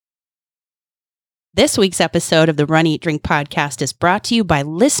This week's episode of the Run, Eat, Drink podcast is brought to you by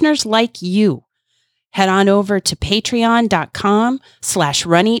listeners like you. Head on over to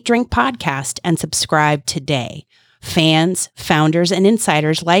patreon.com/Run, Eat, Drink podcast and subscribe today. Fans, founders, and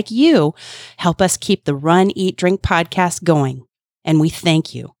insiders like you help us keep the Run, Eat, Drink podcast going. And we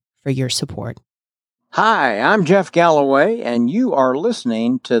thank you for your support. Hi, I'm Jeff Galloway, and you are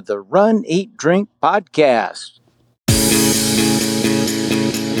listening to the Run, Eat, Drink podcast.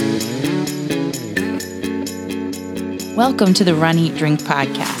 Welcome to the Run, Eat, Drink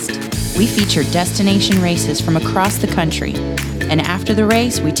podcast. We feature destination races from across the country. And after the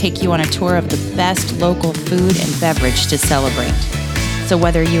race, we take you on a tour of the best local food and beverage to celebrate. So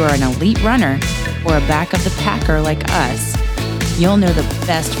whether you are an elite runner or a back of the packer like us, you'll know the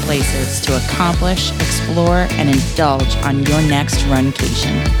best places to accomplish, explore, and indulge on your next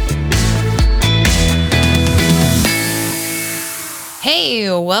runcation. Hey,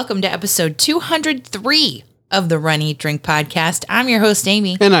 welcome to episode 203 of the Run, Eat, Drink podcast. I'm your host,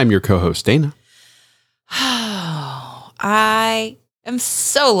 Amy. And I'm your co-host, Dana. I am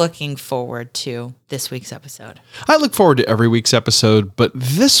so looking forward to this week's episode. I look forward to every week's episode, but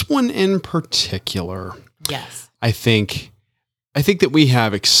this one in particular, Yes. I think that we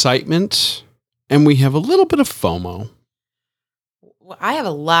have excitement and we have a little bit of FOMO. Well, I have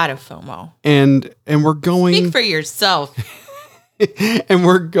a lot of FOMO. And we're going Speak for yourself. and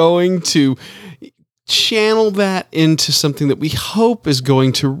we're going to channel that into something that we hope is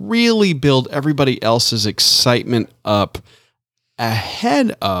going to really build everybody else's excitement up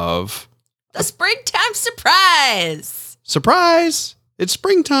ahead of The springtime surprise. surprise. It's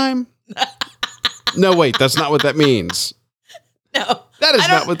springtime. No, wait, that's not what that means. No. That is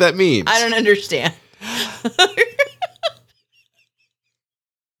not what that means. I don't understand.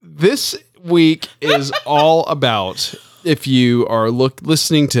 This week is all about, if you are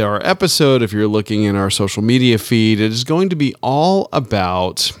listening to our episode, if you're looking in our social media feed, it is going to be all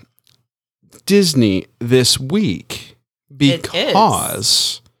about Disney this week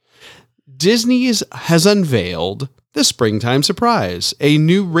because Disney has unveiled the Springtime Surprise, a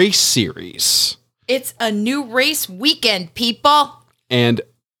new race series. It's a new race weekend, people. And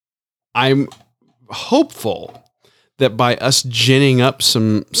I'm hopeful that by us ginning up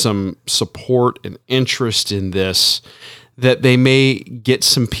some support and interest in this, that they may get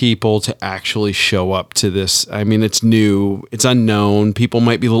some people to actually show up to this. I mean, it's new, it's unknown. People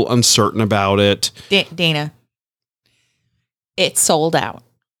might be a little uncertain about it. Dana, it's sold out.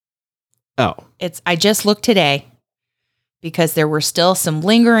 Oh, I just looked today because there were still some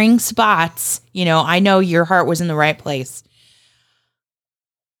lingering spots. You know, I know your heart was in the right place.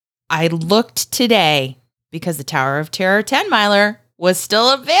 I looked today because the Tower of Terror 10-miler was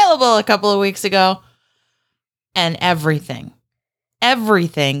still available a couple of weeks ago. And everything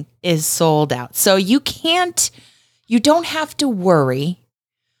is sold out. So you don't have to worry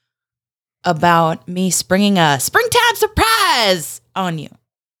about me springing a springtime surprise on you.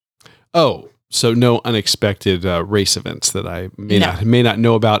 Oh, so no unexpected race events that I may not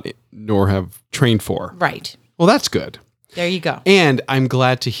know about nor have trained for. Right. Well, that's good. There you go. And I'm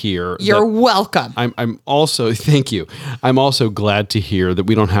glad to hear. You're welcome. I'm also, thank you. I'm also glad to hear that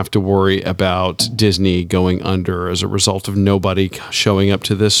we don't have to worry about Disney going under as a result of nobody showing up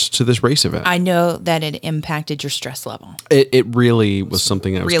to this race event. I know that it impacted your stress level. It really was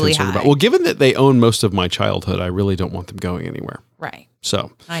something I was really concerned high. about. Well, given that they own most of my childhood, I really don't want them going anywhere. Right.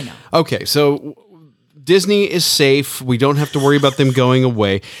 So I know. Okay, so Disney is safe. We don't have to worry about them going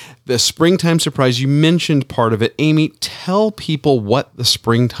away. The Springtime Surprise, you mentioned part of it. Amy, tell people what the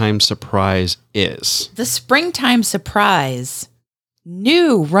Springtime Surprise is. The Springtime Surprise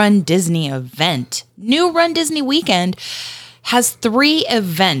new Run Disney event, new Run Disney weekend, has 3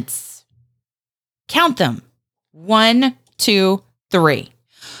 events. Count them. 1, 2, 3.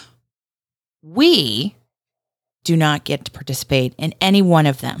 We do not get to participate in any one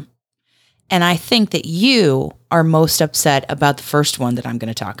of them. And I think that you are most upset about the first one that I'm going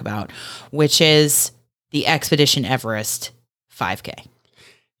to talk about, which is the Expedition Everest 5K.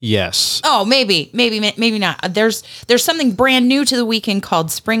 Yes. Oh, maybe not. There's something brand new to the weekend called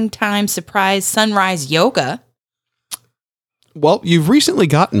Springtime Surprise Sunrise Yoga. Well, you've recently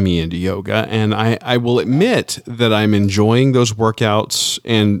gotten me into yoga, and I will admit that I'm enjoying those workouts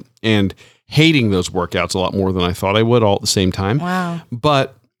and hating those workouts a lot more than I thought I would all at the same time. Wow.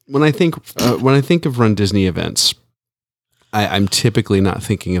 But when I think of Run Disney events, I'm typically not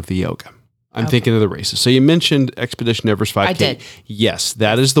thinking of the yoga. I'm thinking of the races. So you mentioned Expedition Everest 5K. I did. Yes,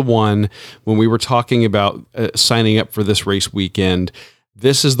 that is the one. When we were talking about signing up for this race weekend,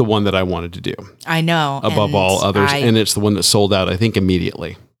 this is the one that I wanted to do. I know. Above all others. And it's the one that sold out, I think,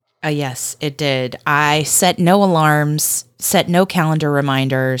 immediately. Yes, it did. I set no alarms, set no calendar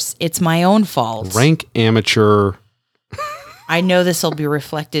reminders. It's my own fault. Rank amateur. I know this will be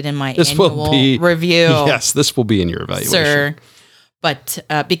reflected in my This annual will be review. Yes, this will be in your evaluation. Sir. But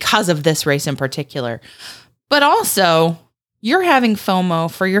because of this race in particular. But also, you're having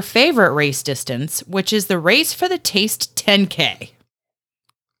FOMO for your favorite race distance, which is the Race for the Taste 10K.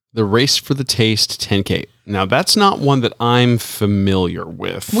 The Race for the Taste 10K. Now, that's not one that I'm familiar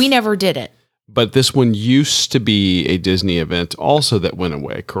with. We never did it. But this one used to be a Disney event also that went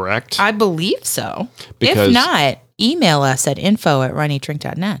away, correct? I believe so. Because- if not, email us at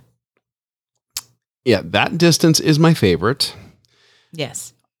info@runeatdrink.net. Yeah, that distance is my favorite.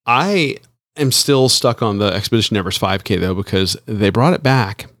 Yes. I am still stuck on the Expedition Everest 5K, though, because they brought it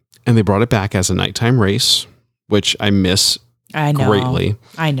back, and they brought it back as a nighttime race, which I miss I know. greatly,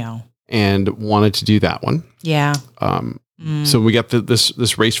 I know. and wanted to do that one. Yeah. So we got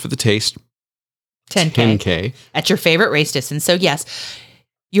this Race for the Taste 10K. 10K. At your favorite race distance. So yes,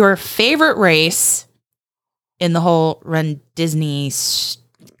 your favorite race in the whole Run Disney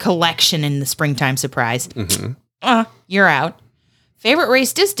collection in the springtime surprise. Mm-hmm. You're out. Favorite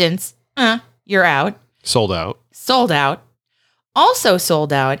race distance. You're out. Sold out. Sold out. Also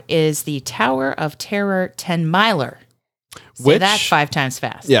sold out is the Tower of Terror 10 miler. Say that 5 times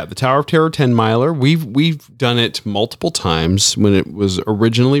fast. Yeah, the Tower of Terror 10 miler. We've done it multiple times when it was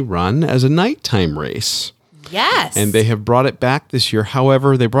originally run as a nighttime race. Yes. And they have brought it back this year.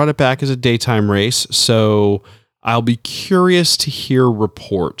 However, they brought it back as a daytime race. So I'll be curious to hear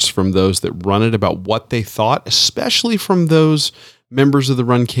reports from those that run it about what they thought, especially from those members of the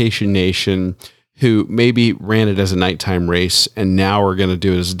Runcation Nation who maybe ran it as a nighttime race and now are going to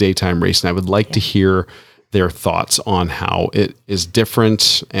do it as a daytime race. And I would like to hear their thoughts on how it is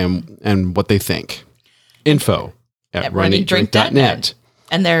different and what they think. Info at runeatdrink.net.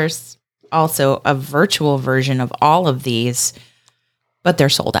 And there's also a virtual version of all of these, but they're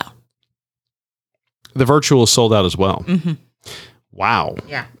sold out. The virtual is sold out as well. Mm-hmm. Wow.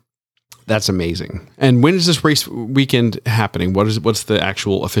 Yeah. That's amazing. And when is this race weekend happening? What's the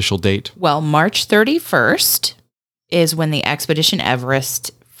actual official date? Well, March 31st is when the Expedition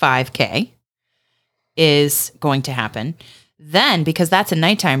Everest 5K is going to happen. Then, because that's a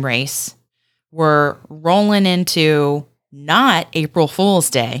nighttime race, we're rolling into not April Fool's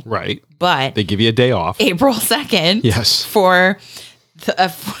Day, Right. but They give you a day off. April 2nd. Yes. For the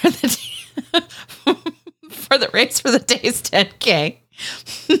for the Race for the Days 10K.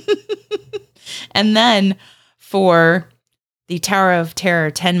 And then for the Tower of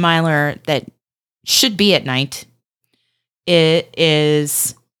Terror 10 miler that should be at night, it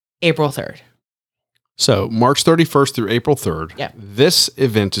is April 3rd. So March 31st through April 3rd, Yep. This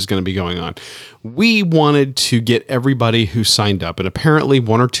event is going to be going on. We wanted to get everybody who signed up, and apparently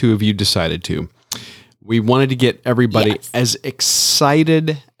one or two of you decided to. We wanted to get everybody as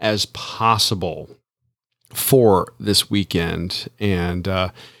excited as possible for this weekend. And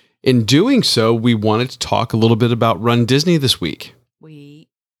in doing so, we wanted to talk a little bit about Run Disney this week. We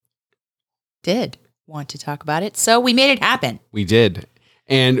did want to talk about it, so we made it happen. We did.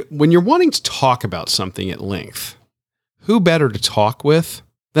 And when you're wanting to talk about something at length, who better to talk with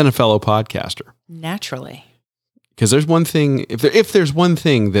than a fellow podcaster? Naturally. Because there's one thing, if there's one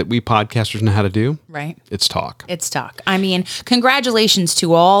thing that we podcasters know how to do, Right. it's talk. It's talk. I mean, congratulations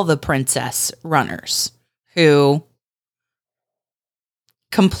to all the princess runners who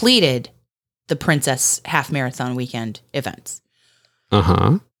completed the Princess Half Marathon Weekend events.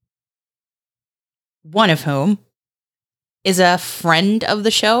 Uh-huh. One of whom is a friend of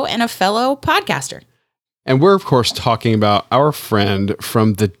the show and a fellow podcaster. And we're, of course, talking about our friend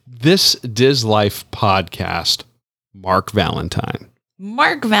from the This Diz Life podcast, Mark Valentine.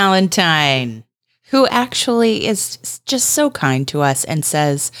 Mark Valentine, who actually is just so kind to us and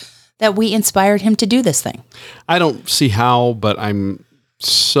says that we inspired him to do this thing. I don't see how, but I'm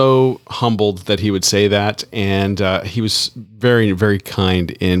so humbled that he would say that. And he was very, very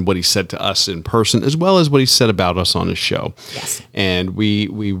kind in what he said to us in person, as well as what he said about us on his show. Yes. And we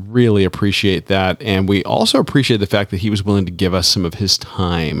really appreciate that. And we also appreciate the fact that he was willing to give us some of his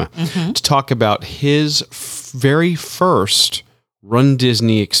time to talk about his very first Run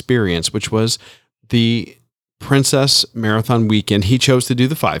Disney experience, which was the Princess Marathon Weekend. He chose to do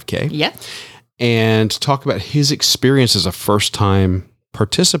the 5K. Yeah. And talk about his experience as a first-time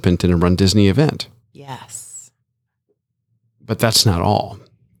participant in a Run Disney event. Yes. But that's not all.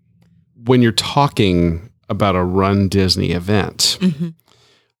 When you're talking about a Run Disney event,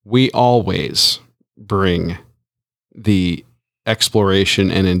 we always bring the exploration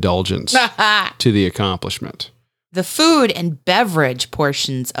and indulgence to the accomplishment. the food and beverage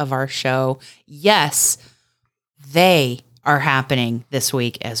portions of our show, yes, they are happening this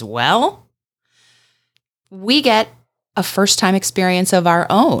week as well. We get a first-time experience of our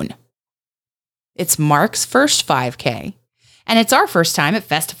own. It's Mark's first 5K, and it's our first time at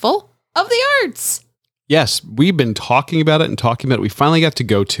Festival of the Arts. Yes, we've been talking about it. We finally got to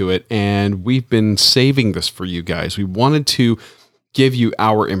go to it, and we've been saving this for you guys. We wanted to give you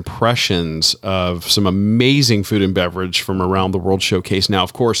our impressions of some amazing food and beverage from around the World Showcase. Now,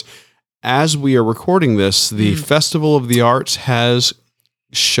 of course, as we are recording this, the Festival of the Arts has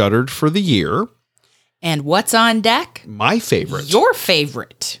shuttered for the year. And what's on deck? My favorite. Your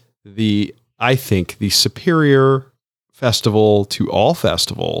favorite. I think the superior festival to all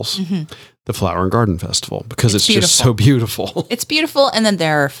festivals, the Flower and Garden Festival, because it's just so beautiful. It's beautiful, and then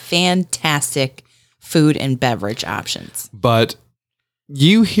there are fantastic food and beverage options. But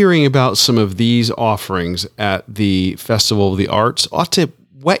you hearing about some of these offerings at the Festival of the Arts ought to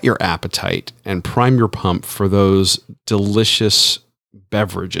whet your appetite and prime your pump for those delicious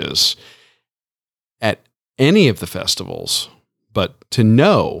beverages at any of the festivals. But to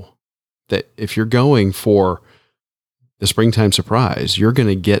know that if you're going for the springtime surprise, you're going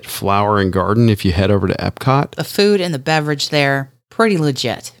to get Flower and Garden if you head over to Epcot. The food and the beverage there, pretty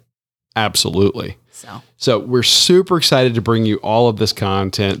legit. Absolutely. So we're super excited to bring you all of this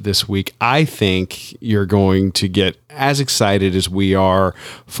content this week. I think you're going to get as excited as we are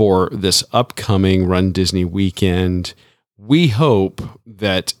for this upcoming Run Disney weekend. We hope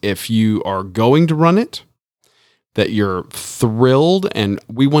that if you are going to run it, that you're thrilled, and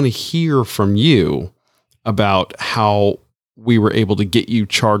we want to hear from you about how we were able to get you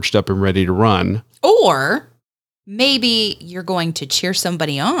charged up and ready to run. Or maybe you're going to cheer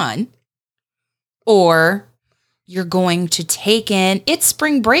somebody on, or you're going to take in, it's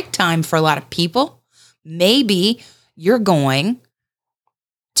spring break time for a lot of people. Maybe you're going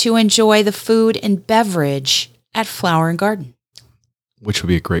to enjoy the food and beverage at Flower and Garden, which would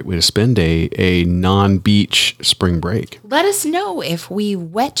be a great way to spend a non-beach spring break. Let us know if we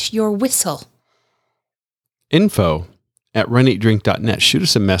wet your whistle. info@runeatdrink.net. Shoot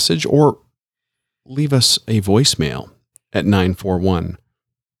us a message or leave us a voicemail at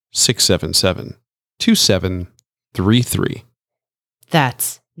 941-677-2733.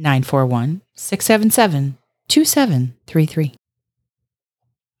 That's 941-677-2733.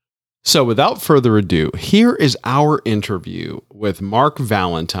 So without further ado, here is our interview with Mark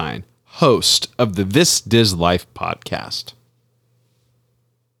Valentine, host of the This Diz Life podcast.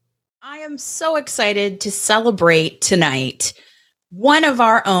 I am so excited to celebrate tonight one of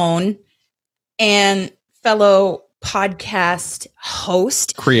our own and fellow podcast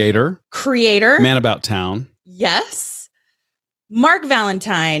host, Creator, Man About Town. Yes. Mark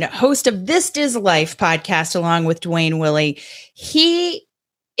Valentine, host of This Diz Life podcast, along with Dwayne Willie. He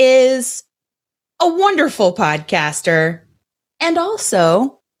is a wonderful podcaster and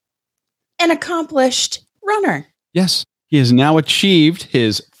also an accomplished runner. Yes. He has now achieved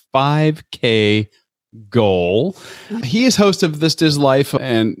his 5K goal. He is host of This Diz Life,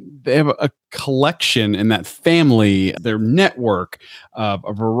 and they have a collection in that family, their network of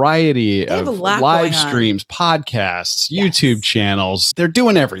a variety of live streams, podcasts, YouTube channels. They're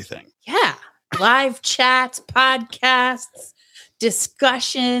doing everything. Yeah. Live chats, podcasts,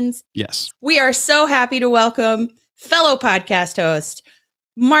 discussions. Yes. We are so happy to welcome fellow podcast host,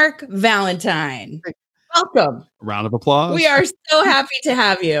 Mark Valentine. Welcome. A round of applause. We are so happy to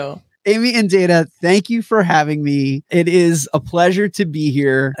have you. Amy and Dana, thank you for having me. It is a pleasure to be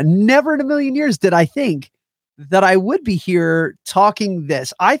here. Never in a million years did I think that I would be here talking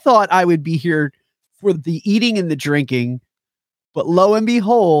this. I thought I would be here for the eating and the drinking, but lo and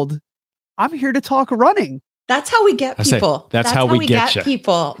behold, I'm here to talk running. That's how we get people. That's how we get you.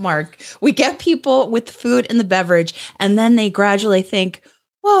 People, Mark. We get people with the food and the beverage, and then they gradually think,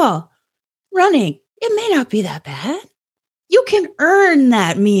 "Whoa, running, it may not be that bad. You can earn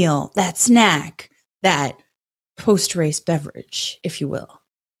that meal, that snack, that post-race beverage, if you will."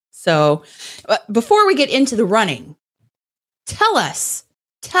 So before we get into the running, tell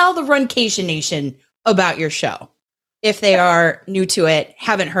the Runcation Nation about your show. If they are new to it,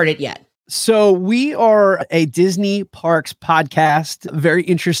 haven't heard it yet. So we are a Disney Parks podcast. Very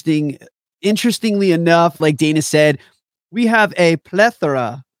interesting. Interestingly enough, like Dana said, we have a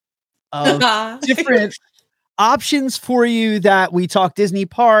plethora of different options for you that we talk Disney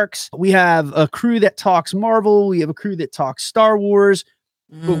parks. We have a crew that talks Marvel. We have a crew that talks Star Wars,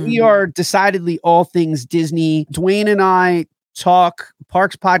 but we are decidedly all things Disney. Dwayne and I talk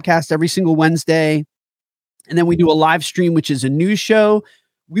parks podcast every single Wednesday. And then we do a live stream, which is a news show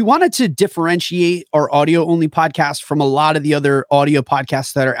we wanted to differentiate our audio only podcast from a lot of the other audio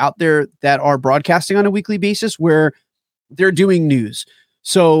podcasts that are out there that are broadcasting on a weekly basis where they're doing news.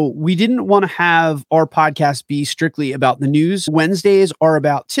 So we didn't want to have our podcast be strictly about the news. Wednesdays are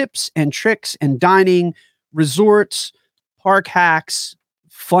about tips and tricks and dining, resorts, park hacks,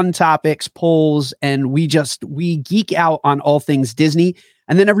 fun topics, polls, and we geek out on all things Disney.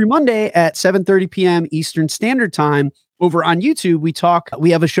 And then every Monday at 7:30 p.m. Eastern Standard Time over on YouTube,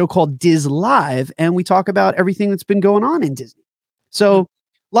 we have a show called Diz Live, and we talk about everything that's been going on in Disney. So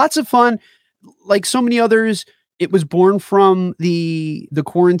lots of fun. Like so many others, it was born from the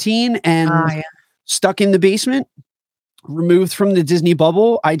quarantine and stuck in the basement, removed from the Disney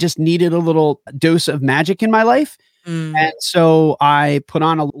bubble. I just needed a little dose of magic in my life. And so I put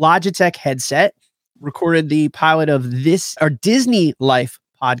on a Logitech headset, recorded the pilot of our Disney Life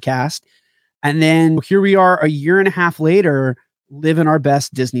podcast. And then here we are a year and a half later, living our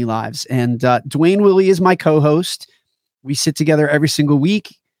best Disney lives. And Dwayne Willie is my co-host. We sit together every single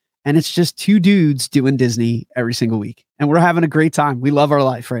week. And it's just two dudes doing Disney every single week. And we're having a great time. We love our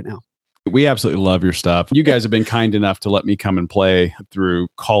life right now. We absolutely love your stuff. You guys have been kind enough to let me come and play through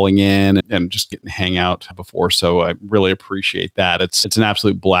calling in and just getting to hang out before. So I really appreciate that. It's an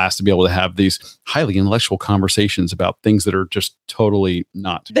absolute blast to be able to have these highly intellectual conversations about things that are just totally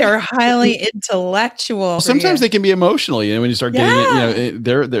not. They're highly intellectual. Sometimes they can be emotional. When you start getting it,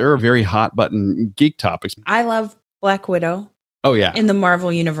 they're very hot button geek topics. I love Black Widow. Oh, yeah. In the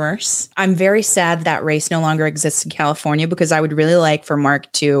Marvel universe. I'm very sad that race no longer exists in California because I would really like for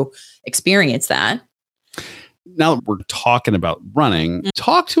Mark to experience that. Now that we're talking about running,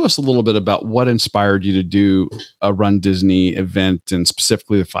 talk to us a little bit about what inspired you to do a Run Disney event and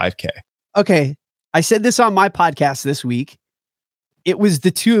specifically the 5K. Okay. I said this on my podcast this week. It was the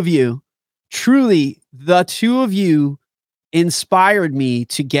two of you. Truly, the two of you inspired me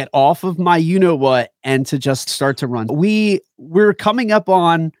to get off of my you-know-what and to just start to run. We're coming up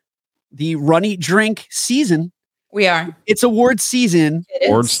on the Run, Eat, Drink season. We are. It's awards season.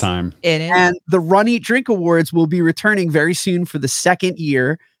 Awards time. It is. And the Run, Eat, Drink Awards will be returning very soon for the second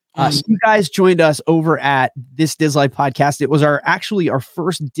year. So you guys joined us over at this Diz Life podcast. It was actually our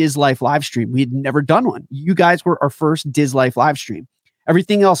first Diz Life live stream. We had never done one. You guys were our first Diz Life live stream.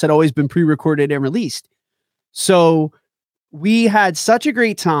 Everything else had always been pre-recorded and released. So we had such a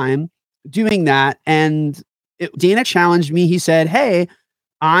great time doing that. And Dana challenged me. He said, hey,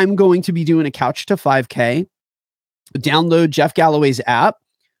 I'm going to be doing a Couch to 5K. Download Jeff Galloway's app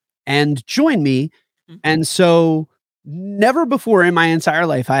and join me. And so never before in my entire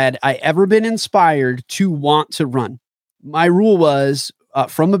life I ever been inspired to want to run. My rule was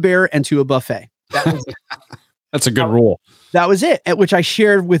from a bear and to a buffet. That was That's a good rule. That was it, at which I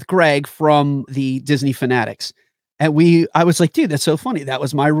shared with Greg from the Disney Fanatics. And I was like, dude, that's so funny. That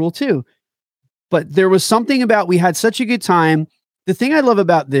was my rule too. But there was something about, we had such a good time. The thing I love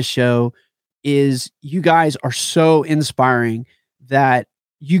about this show is you guys are so inspiring that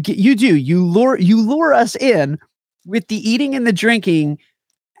you lure us in with the eating and the drinking.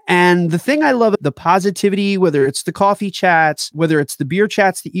 And the thing I love, the positivity, whether it's the coffee chats, whether it's the beer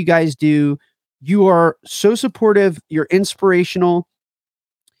chats that you guys do, you are so supportive. You're inspirational.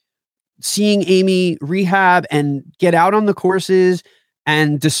 Seeing Amy rehab and get out on the courses,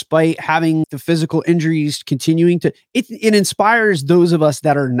 and despite having the physical injuries continuing to, it inspires those of us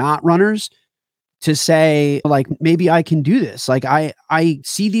that are not runners to say, like, maybe I can do this. Like I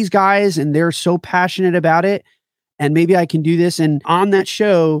see these guys and they're so passionate about it, and maybe I can do this. And on that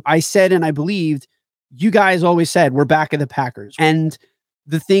show, I said, and I believed, you guys always said, we're back of the Packers. And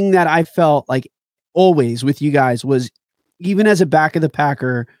the thing that I felt like always with you guys was, even as a back of the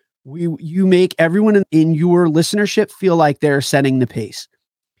Packer, you make everyone in your listenership feel like they're setting the pace.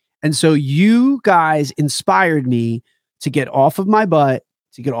 And so you guys inspired me to get off of my butt,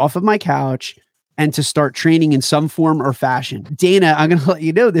 to get off of my couch, and to start training in some form or fashion. Dana, I'm going to let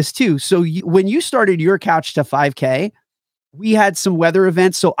you know this too. So when you started your Couch to 5K, we had some weather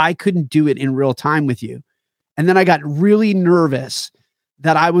events, so I couldn't do it in real time with you. And then I got really nervous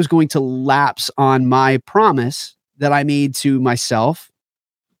that I was going to lapse on my promise that I made to myself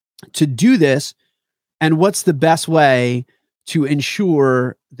to do this. And what's the best way to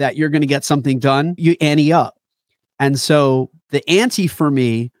ensure that you're going to get something done? You ante up. And so the ante for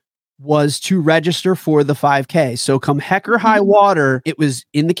me was to register for the 5K. So come heck or high water, it was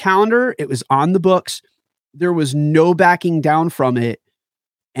in the calendar. It was on the books. There was no backing down from it.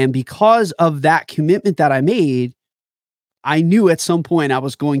 And because of that commitment that I made, I knew at some point I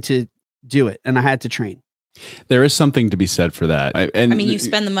was going to do it, and I had to train. There is something to be said for that. I mean, you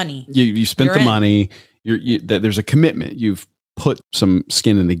spend the money. You spent the money. There's a commitment. You've put some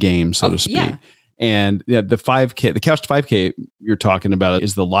skin in the game, so to speak. Yeah. And the 5K, the Couch to 5K you're talking about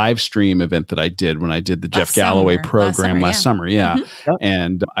is the live stream event that I did when I did the Jeff Galloway program last summer. Yeah. Mm-hmm.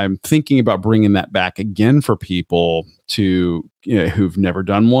 And I'm thinking about bringing that back again for people to, who've never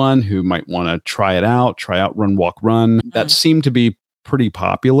done one, who might want to try out Run, Walk, Run. That seemed to be pretty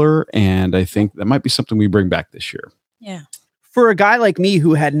popular. And I think that might be something we bring back this year. Yeah. For a guy like me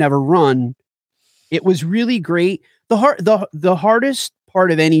who had never run, it was really great. The hardest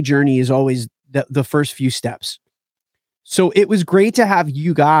part of any journey is always the first few steps. So it was great to have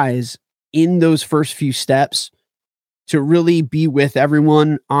you guys in those first few steps to really be with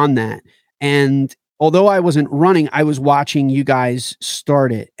everyone on that. And although I wasn't running, I was watching you guys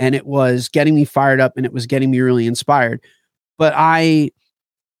start it, and it was getting me fired up and it was getting me really inspired. But I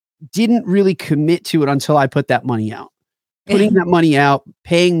didn't really commit to it until I put that money out. Putting that money out,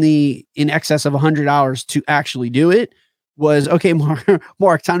 paying in excess of $100 to actually do it was okay.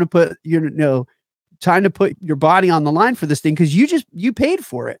 Mark, time to put your body on the line for this thing, because you paid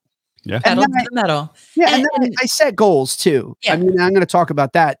for it. Yeah, pedal to the metal. Yeah, and then I set goals too. Yeah. I mean, I'm going to talk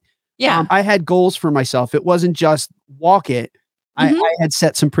about that. Yeah, I had goals for myself. It wasn't just walk it. I had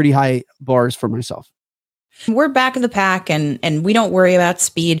set some pretty high bars for myself. We're back of the pack, and we don't worry about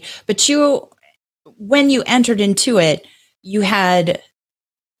speed. But when you entered into it, you had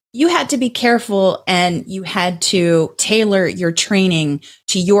to be careful, and you had to tailor your training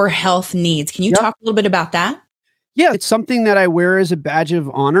to your health needs. Can you talk a little bit about that? Yeah, it's something that I wear as a badge of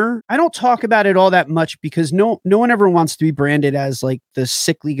honor. I don't talk about it all that much because no one ever wants to be branded as like the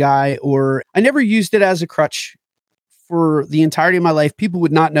sickly guy, or I never used it as a crutch for the entirety of my life. People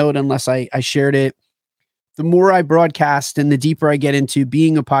would not know it unless I shared it. The more I broadcast and the deeper I get into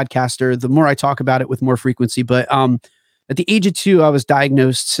being a podcaster, the more I talk about it with more frequency. But at the age of 2, I was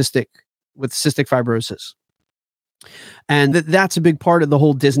diagnosed with cystic fibrosis. And that's a big part of the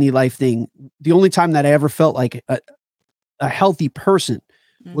whole Disney life thing. The only time that I ever felt like a healthy person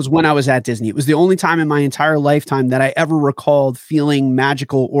was when I was at Disney. It was the only time in my entire lifetime that I ever recalled feeling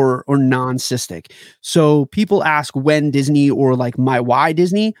magical or non-cystic. So people ask when Disney, or like why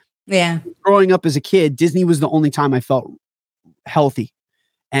Disney. Yeah. Growing up as a kid, Disney was the only time I felt healthy.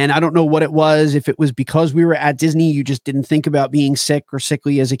 And I don't know what it was. If it was because we were at Disney, you just didn't think about being sick or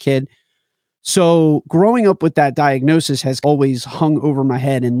sickly as a kid. So growing up with that diagnosis has always hung over my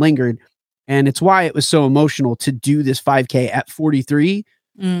head and lingered. And it's why it was so emotional to do this 5K at 43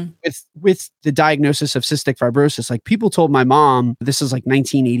 with the diagnosis of cystic fibrosis. Like, people told my mom, this is like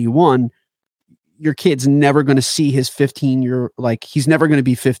 1981, your kid's never going to see his 15-year, like he's never going to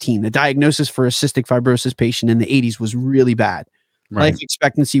be 15. The diagnosis for a cystic fibrosis patient in the 80s was really bad. Right. Life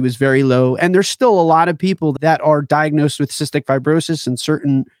expectancy was very low. And there's still a lot of people that are diagnosed with cystic fibrosis and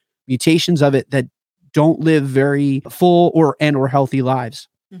certain mutations of it that don't live very full or healthy lives.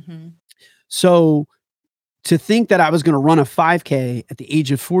 Mm-hmm. So to think that I was going to run a 5K at the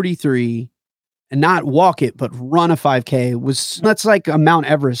age of 43 and not walk it, but run a 5K that's like a Mount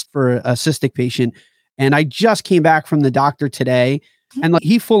Everest for a cystic patient. And I just came back from the doctor today, and like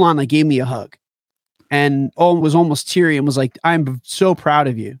he full on like gave me a hug. And was almost teary and was like, I'm so proud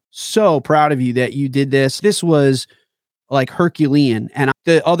of you. So proud of you that you did this. This was like Herculean. And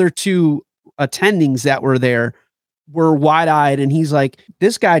the other 2 attendings that were there were wide-eyed. And he's like,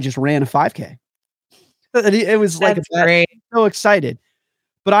 this guy just ran a 5K. It was like, great. So excited.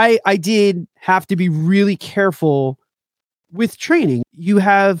 But I did have to be really careful with training. You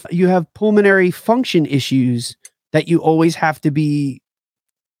have pulmonary function issues that you always have to be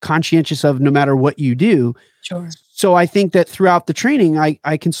conscientious of no matter what you do. Sure. So I think that throughout the training,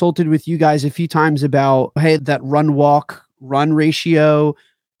 I consulted with you guys a few times about, hey, that run ratio,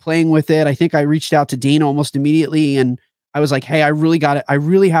 playing with it. I think I reached out to Dana almost immediately, and I was like, hey, I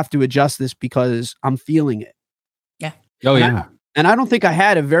really have to adjust this because I'm feeling it. Yeah. Oh, yeah. And I don't think I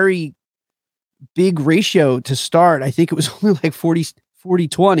had a very big ratio to start. I think it was only like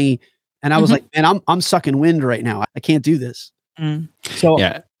 40-20. And I was like, man, I'm sucking wind right now. I can't do this. So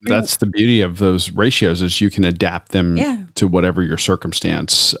yeah, that's the beauty of those ratios, is you can adapt them to whatever your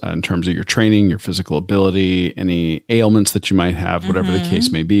circumstance in terms of your training, your physical ability, any ailments that you might have, whatever the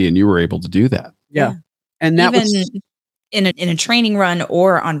case may be. And you were able to do that. Yeah. And that even was in a training run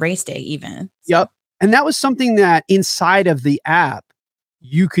or on race day, even. Yep. And that was something that inside of the app,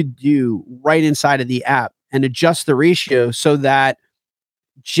 you could do right inside of the app and adjust the ratio so that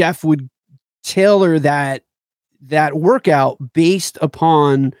Jeff would tailor that workout based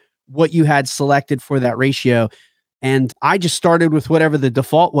upon what you had selected for that ratio. And I just started with whatever the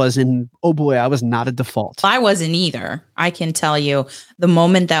default was. And oh boy, I was not a default. I wasn't either. I can tell you the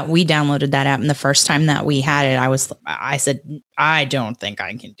moment that we downloaded that app and the first time that we had it, I said, I don't think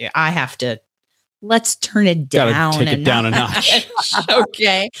I can do it. I have to, let's turn it down. Gotta take it down a notch.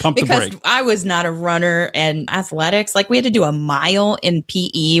 Okay. Pump the Because brake. I was not a runner and athletics. Like we had to do a mile in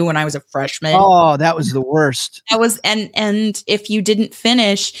PE when I was a freshman. Oh, that was the worst. That was, and if you didn't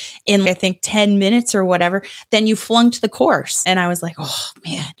finish in, I think 10 minutes or whatever, then you flunked the course. And I was like, oh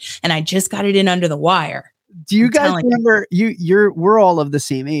man. And I just got it in under the wire. Do you I'm guys telling remember we're all of the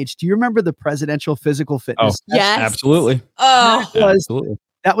same age. Do you remember the presidential physical fitness? Oh, Yes. Absolutely. Oh, Absolutely.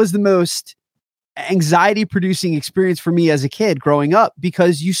 That was the most anxiety producing experience for me as a kid growing up,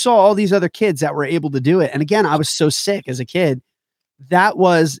 because you saw all these other kids that were able to do it. And again, I was so sick as a kid.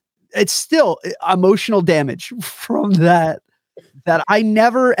 It's still emotional damage from that I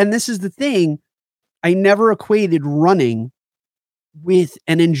never, and this is the thing, I never equated running with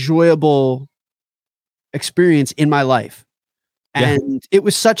an enjoyable experience in my life. Yeah. And it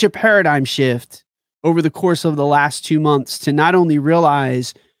was such a paradigm shift over the course of the last 2 months to not only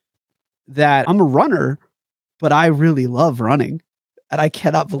realize that I'm a runner, but I really love running. And I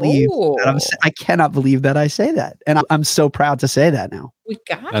cannot believe I cannot believe that I say that. And I'm so proud to say that now. we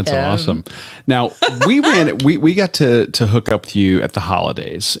got That's him. awesome. Now we got to hook up with you at the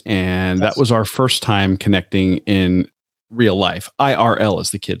holidays, and that was our first time connecting in real life, IRL,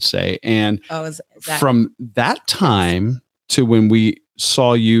 as the kids say. And Oh, is that from that time to when we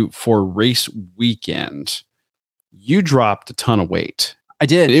saw you for race weekend, you dropped a ton of weight. I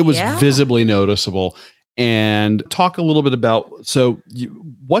did. It was Yeah. visibly noticeable. And talk a little bit about,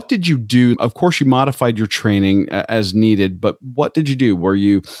 what did you do? Of course, you modified your training as needed, but what did you do? Were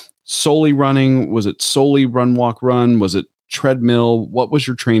you solely running? Was it solely run, walk, run? Was it treadmill? What was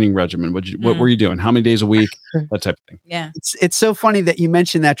your training regimen? What were you doing? How many days a week? That type of thing. Yeah. It's so funny that you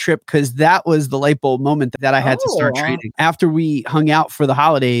mentioned that trip, because that was the light bulb moment that I had to start Oh. training. After we hung out for the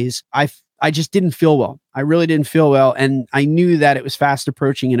holidays, I just didn't feel well. I really didn't feel well. And I knew that it was fast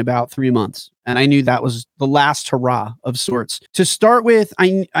approaching in about 3 months. And I knew that was the last hurrah of sorts. To start with,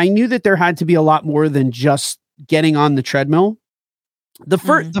 I knew that there had to be a lot more than just getting on the treadmill. The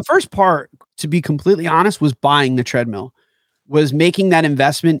first part, to be completely honest, was buying the treadmill, was making that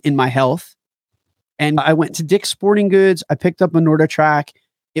investment in my health. And I went to Dick's Sporting Goods. I picked up a NordicTrack.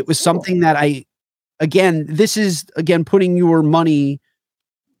 It was something that this is putting your money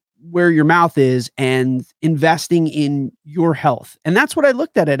where your mouth is and investing in your health. And that's what I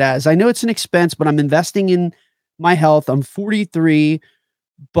looked at it as. I know it's an expense, but I'm investing in my health. I'm 43,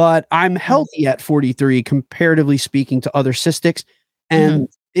 but I'm healthy at 43, comparatively speaking to other cystics. And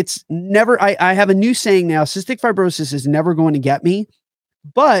it's never, I have a new saying now: cystic fibrosis is never going to get me.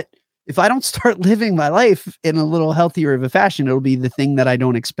 But if I don't start living my life in a little healthier of a fashion, it'll be the thing that I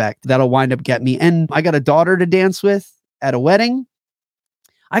don't expect that'll wind up get me. And I got a daughter to dance with at a wedding.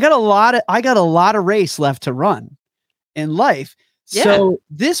 I got a lot of race left to run in life. Yeah. So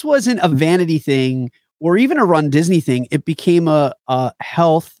this wasn't a vanity thing or even a Run Disney thing. It became a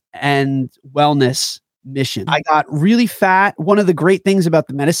health and wellness mission. I got really fat. One of the great things about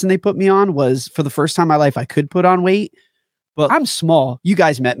the medicine they put me on was, for the first time in my life, I could put on weight, but I'm small. You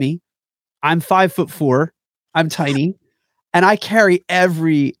guys met me. I'm 5'4". I'm tiny, and I carry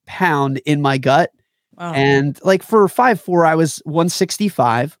every pound in my gut. Wow. And like for 5'4", I was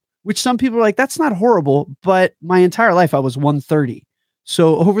 165, which some people are like, that's not horrible. But my entire life, I was 130.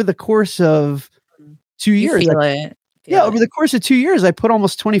 So over the course of 2 You years, feel it. over the course of 2 years, I put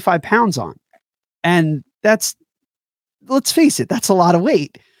almost 25 pounds on. And let's face it, that's a lot of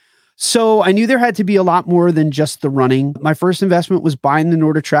weight. So I knew there had to be a lot more than just the running. My first investment was buying the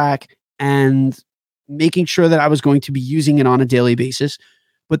NordicTrack and making sure that I was going to be using it on a daily basis.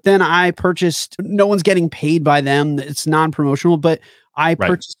 But then I purchased, no one's getting paid by them. It's non-promotional, but I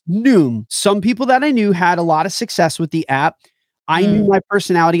purchased Noom. Some people that I knew had a lot of success with the app. I knew my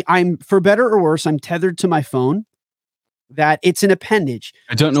personality. I'm, for better or worse, I'm tethered to my phone, that it's an appendage.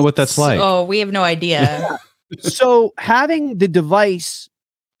 I don't know what that's like. Oh, we have no idea. So having the device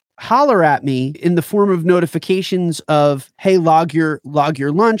holler at me in the form of notifications of, hey, log your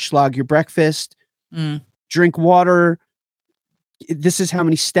lunch, log your breakfast, drink water. This is how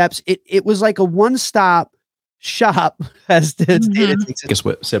many steps. It was like a one-stop shop, as data takes it. Guess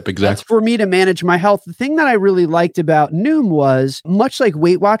what? Sip, That's exactly. for me to manage my health. The thing that I really liked about Noom was, much like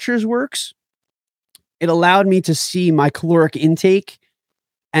Weight Watchers works, it allowed me to see my caloric intake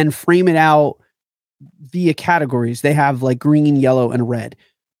and frame it out via categories. They have like green, yellow, and red.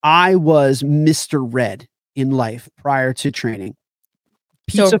 I was Mr. Red in life prior to training.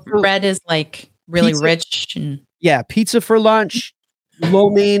 So red is like really Pizza- rich and Yeah, pizza for lunch, lo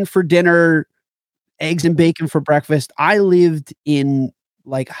mein for dinner, eggs and bacon for breakfast. I lived in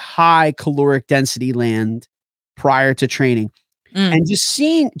like high caloric density land prior to training. And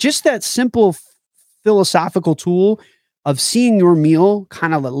just that simple philosophical tool of seeing your meal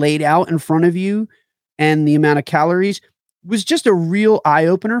kind of laid out in front of you and the amount of calories was just a real eye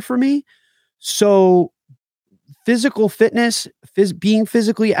opener for me. So physical fitness, being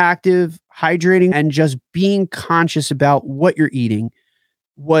physically active, hydrating, and just being conscious about what you're eating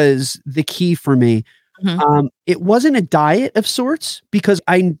was the key for me. It wasn't a diet of sorts because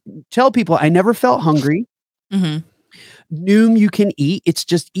I tell people I never felt hungry. Noom you can eat. It's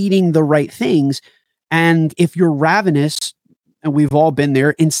just eating the right things. And if you're ravenous, and we've all been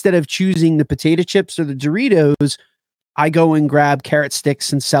there, instead of choosing the potato chips or the Doritos, I go and grab carrot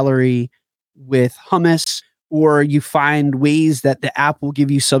sticks and celery with hummus, or you find ways that the app will give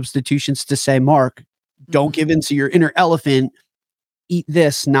you substitutions to say, Mark, don't give in to your inner elephant. Eat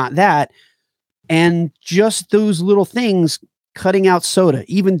this, not that. And just those little things, cutting out soda,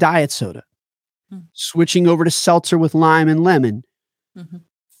 even diet soda, switching over to seltzer with lime and lemon.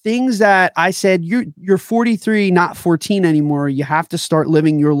 Things that I said, you're 43, not 14 anymore. You have to start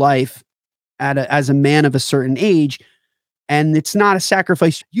living your life as a man of a certain age. And it's not a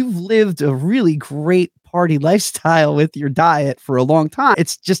sacrifice. You've lived a really great party lifestyle with your diet for a long time.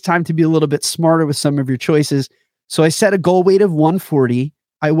 It's just time to be a little bit smarter with some of your choices. So I set a goal weight of 140.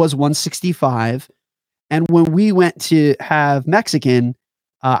 I was 165. And when we went to have Mexican,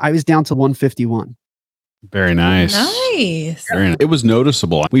 I was down to 151. Very nice. Nice. It was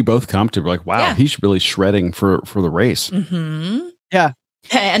noticeable. We both commented, we're like, wow, he's really shredding for the race. Yeah.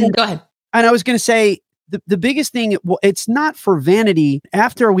 And go ahead. And I was going to say, the biggest thing, it's not for vanity.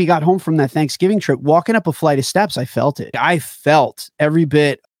 After we got home from that Thanksgiving trip, walking up a flight of steps, I felt it. I felt every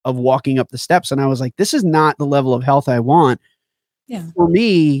bit of walking up the steps. And I was like, this is not the level of health I want. Yeah. For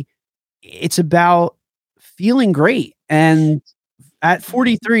me, it's about feeling great. And at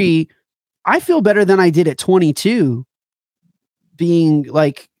 43, I feel better than I did at 22, being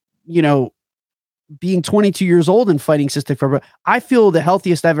like, being 22 years old and fighting cystic fibrosis. I feel the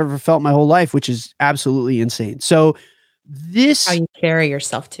healthiest I've ever felt my whole life, which is absolutely insane. So this, how you carry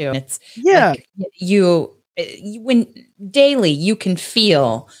yourself too. It's like you when daily you can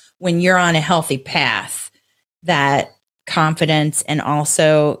feel when you're on a healthy path, that confidence and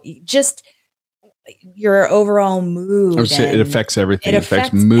also just your overall mood. I would say it affects everything. It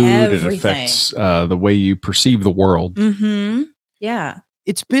affects mood. Everything. It affects the way you perceive the world. Yeah.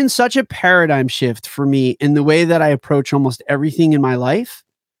 It's been such a paradigm shift for me in the way that I approach almost everything in my life.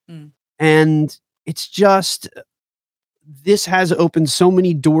 And it's just, this has opened so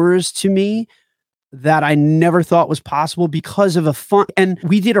many doors to me that I never thought was possible because of a fun. And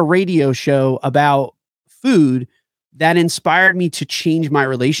we did a radio show about food that inspired me to change my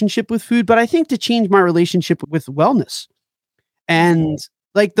relationship with food, but I think to change my relationship with wellness. And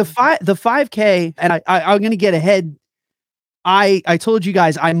like the 5K, and I'm going to get ahead. I told you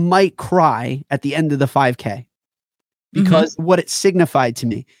guys I might cry at the end of the 5K because what it signified to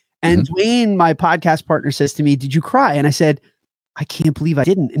me. And Dwayne, my podcast partner, says to me, "Did you cry?" And I said, "I can't believe I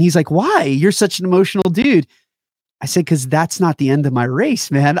didn't." And he's like, "Why? You're such an emotional dude." I said, "Because that's not the end of my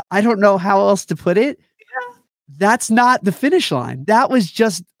race, man. I don't know how else to put it. That's not the finish line. That was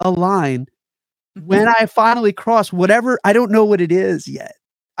just a line. When I finally cross whatever, I don't know what it is yet.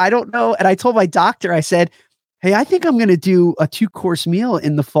 I don't know." And I told my doctor, I said, "Hey, I think I'm going to do a 2-course meal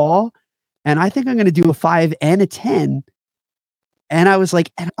in the fall. And I think I'm going to do a 5 and a 10. And I was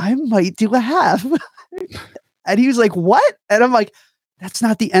like, "And I might do a half." And he was like, "What?" And I'm like, "That's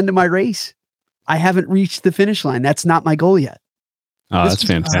not the end of my race. I haven't reached the finish line. That's not my goal yet." Oh, that's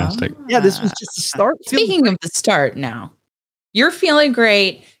fantastic. Yeah, this was just a start. Speaking of the start now, you're feeling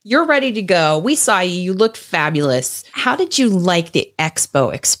great. You're ready to go. We saw you. You looked fabulous. How did you like the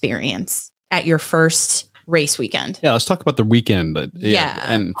expo experience at your first race weekend? Yeah, let's talk about the weekend.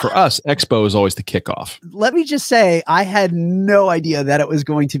 And for us, expo is always the kickoff. Let me just say, I had no idea that it was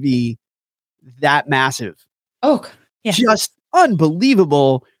going to be that massive. Oh, yeah. Just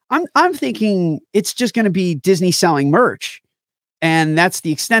unbelievable. I'm thinking it's just going to be Disney selling merch. And that's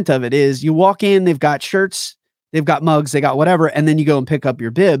the extent of it. Is you walk in, they've got shirts, they've got mugs, they got whatever, and then you go and pick up your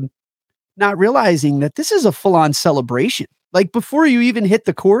bib, not realizing that this is a full-on celebration. Like before you even hit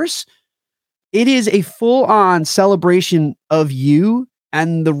the course, it is a full-on celebration of you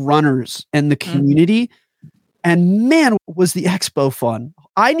and the runners and the community. And man, was the expo fun.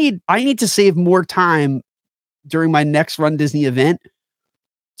 I need to save more time during my next Run Disney event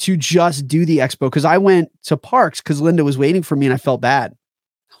to just do the expo, because I went to Parks because Linda was waiting for me and I felt bad.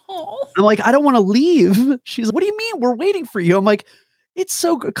 Oh. I'm like, I don't want to leave. She's like, what do you mean? We're waiting for you. I'm like, it's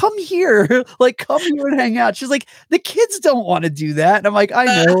so good. Come here. Like, come here and hang out. She's like, the kids don't want to do that. And I'm like,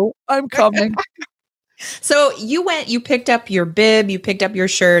 I know, I'm coming. So you picked up your bib, you picked up your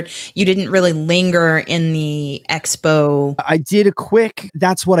shirt. You didn't really linger in the expo. I did a quick,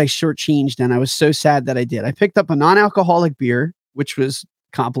 that's what I shortchanged. And I was so sad that I did. I picked up a non-alcoholic beer, which was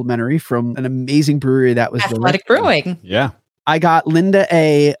complimentary from an amazing brewery that was Athletic Brewing. Yeah. I got Linda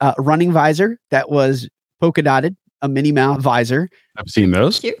a running visor that was polka dotted, a Minnie Mouse visor. I've seen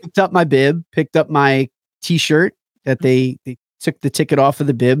those. Cute. Picked up my bib, picked up my t-shirt that they took the ticket off of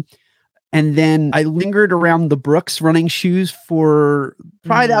the bib. And then I lingered around the Brooks running shoes for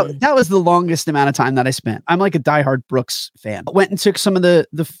probably that was the longest amount of time that I spent. I'm like a diehard Brooks fan. Went and took some of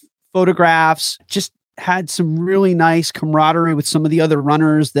the photographs, just had some really nice camaraderie with some of the other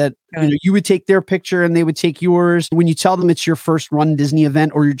runners that you would take their picture and they would take yours. When you tell them it's your first Run Disney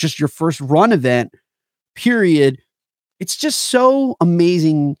event or you're just your first run event, period, it's just so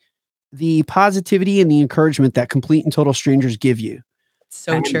amazing the positivity and the encouragement that complete and total strangers give you.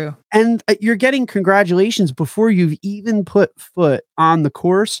 So true. And you're getting congratulations before you've even put foot on the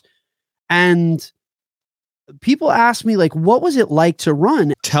course. And people ask me, like, what was it like to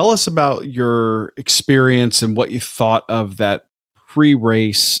run? Tell us about your experience and what you thought of that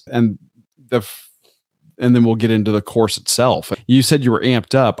pre-race and then we'll get into the course itself. You said you were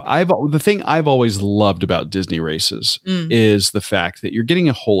amped up. The thing I've always loved about Disney races is the fact that you're getting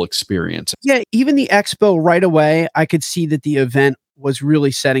a whole experience. Yeah, even the expo right away, I could see that the event was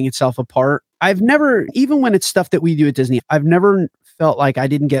really setting itself apart. I've never, even when it's stuff that we do at Disney, I've never felt like I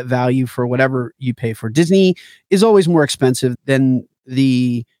didn't get value for whatever you pay for. Disney is always more expensive than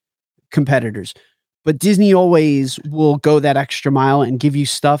the competitors, but Disney always will go that extra mile and give you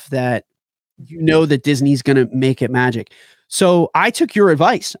stuff that you know that Disney's going to make it magic. So I took your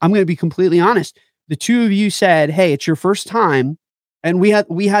advice. I'm going to be completely honest. The two of you said, hey, it's your first time. And we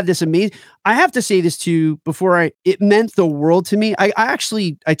had this amazing, I have to say this too, it meant the world to me. I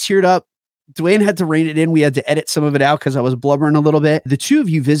teared up. Dwayne had to rein it in. We had to edit some of it out because I was blubbering a little bit. The two of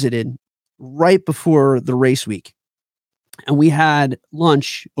you visited right before the race week and we had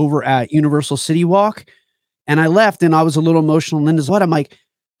lunch over at Universal City Walk and I left and I was a little emotional. Linda's what?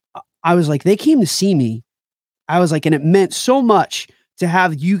 I was like, they came to see me. I was like, and it meant so much to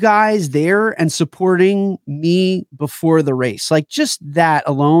have you guys there and supporting me before the race. Like just that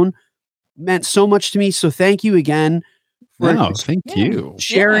alone meant so much to me. So thank you again for thank you.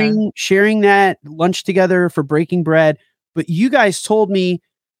 Sharing that lunch together, for breaking bread. But you guys told me,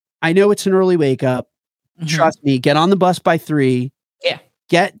 I know it's an early wake up. Trust me, get on the bus by 3. Yeah.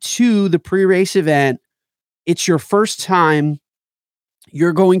 Get to the pre-race event. It's your first time.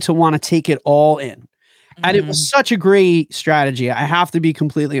 You're going to want to take it all in. And it was such a great strategy. I have to be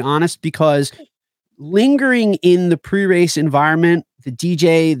completely honest, because lingering in the pre-race environment, the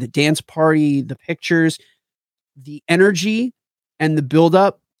DJ, the dance party, the pictures, the energy and the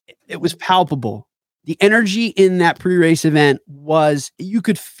buildup, it was palpable. The energy in that pre-race event you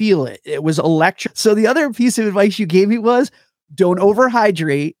could feel it. It was electric. So the other piece of advice you gave me was don't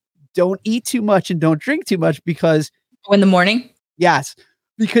overhydrate, don't eat too much, and don't drink too much because in the morning. Yes,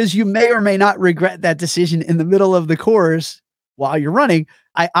 because you may or may not regret that decision in the middle of the course while you're running.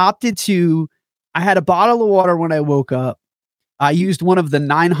 I had a bottle of water when I woke up. I used one of the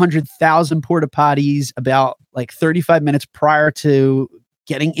 900,000 porta potties about like 35 minutes prior to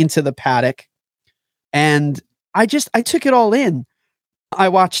getting into the paddock. And I took it all in. I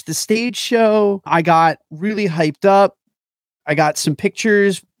watched the stage show. I got really hyped up. I got some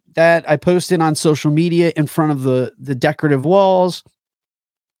pictures that I posted on social media in front of the decorative walls.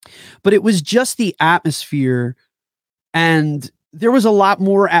 But it was just the atmosphere, and there was a lot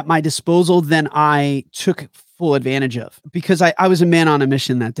more at my disposal than I took full advantage of, because I was a man on a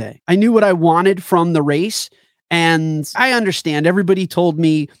mission that day. I knew what I wanted from the race, and I understand everybody told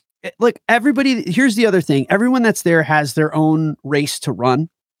me, look, here's the other thing. Everyone that's there has their own race to run.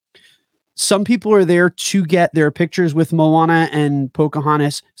 Some people are there to get their pictures with Moana and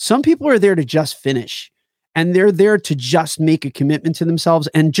Pocahontas. Some people are there to just finish. And they're there to just make a commitment to themselves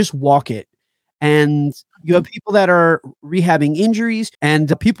and just walk it. And you have people that are rehabbing injuries,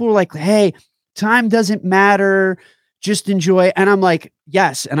 and people are like, hey, time doesn't matter. Just enjoy. And I'm like,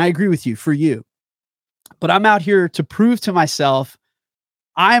 yes. And I agree with you for you. But I'm out here to prove to myself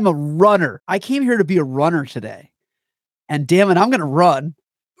I'm a runner. I came here to be a runner today. And damn it, I'm going to run.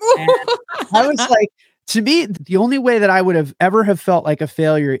 And I was like, to me, the only way that I would have ever have felt like a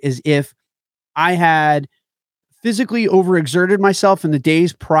failure is if I had physically overexerted myself in the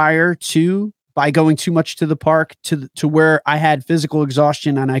days prior to by going too much to the park to where I had physical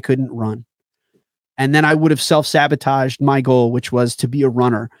exhaustion and I couldn't run. And then I would have self-sabotaged my goal, which was to be a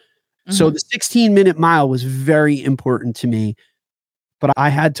runner. Mm-hmm. So the 16-minute mile was very important to me, but I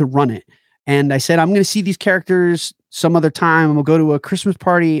had to run it. And I said, I'm going to see these characters some other time. We'll go to a Christmas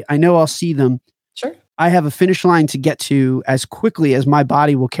party. I know I'll see them. Sure. I have a finish line to get to as quickly as my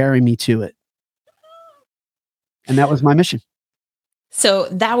body will carry me to it. And that was my mission. So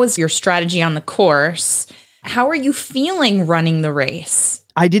that was your strategy on the course. How are you feeling running the race?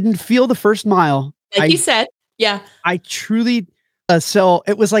 I didn't feel the first mile. Like you said. Yeah. I truly, so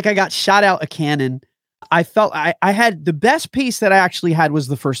it was like I got shot out a cannon. I felt I had the best pace that I actually had was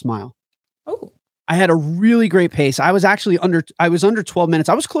the first mile. Oh. I had a really great pace. I was under 12 minutes.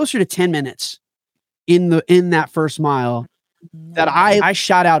 I was closer to 10 minutes in that first mile that I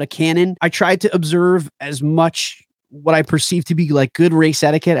shot out a cannon. I tried to observe as much what I perceived to be like good race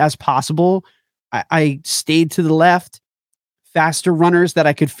etiquette as possible. I stayed to the left. Faster runners that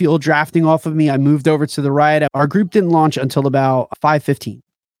I could feel drafting off of me, I moved over to the right. Our group didn't launch until about 5:15,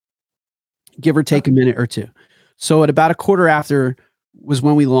 give or take a minute or two. So at about a quarter after was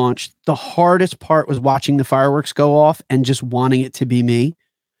when we launched. The hardest part was watching the fireworks go off and just wanting it to be me.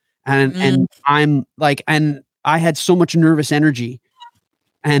 And I'm like, and I had so much nervous energy.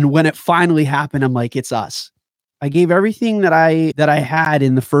 And when it finally happened, I'm like, it's us. I gave everything that I had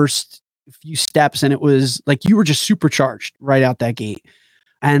in the first few steps, and it was like you were just supercharged right out that gate.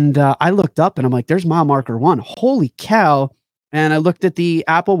 And I looked up and I'm like, there's mile marker 1. Holy cow. And I looked at the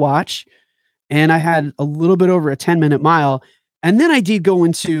Apple Watch and I had a little bit over a 10-minute mile. And then I did go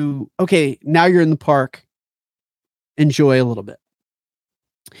into, okay, now you're in the park, enjoy a little bit.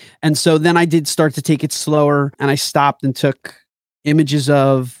 And so then I did start to take it slower, and I stopped and took images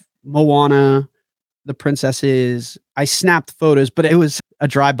of Moana, the princesses. I snapped photos, but it was a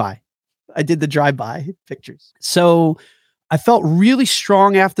drive-by. I did the drive-by pictures. So I felt really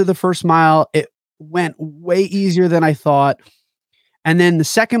strong after the first mile. It went way easier than I thought. And then the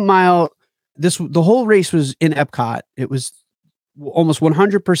second mile, the whole race was in Epcot. It was almost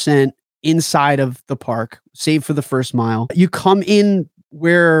 100% inside of the park, save for the first mile. You come in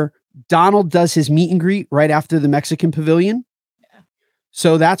where Donald does his meet and greet right after the Mexican pavilion. Yeah.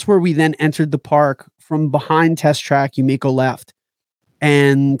 So that's where we then entered the park. From behind Test Track, you make a left.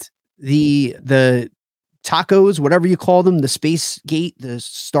 And the tacos, whatever you call them, the Space Gate, the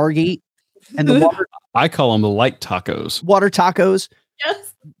Stargate, and the water. I call them the light tacos. Water tacos.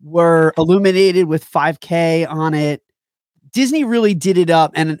 Yes. Were illuminated with 5K on it. Disney really did it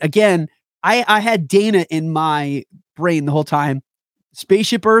up. And again, I had Dana in my brain the whole time.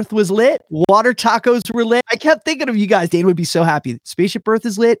 Spaceship Earth was lit. Water tacos were lit. I kept thinking of you guys. Dana would be so happy. Spaceship Earth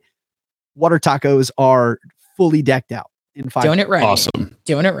is lit. Water tacos are fully decked out in 5K. Doing it right. Awesome.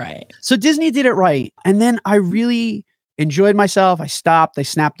 Doing it right. So Disney did it right. And then I really enjoyed myself. I stopped. I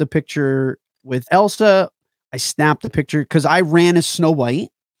snapped a picture with Elsa. I snapped a picture because I ran as Snow White.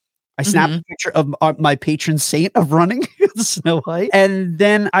 I snapped a picture of my patron saint of running, Snow White. And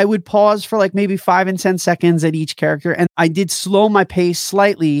then I would pause for like maybe 5 and 10 seconds at each character. And I did slow my pace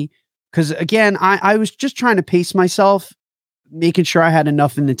slightly because, again, I was just trying to pace myself, making sure I had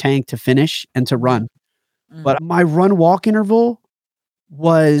enough in the tank to finish and to run. But my run walk interval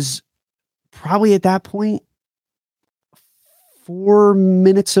was probably at that point 4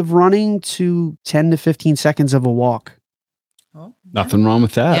 minutes of running to 10 to 15 seconds of a walk. Oh, Nothing wrong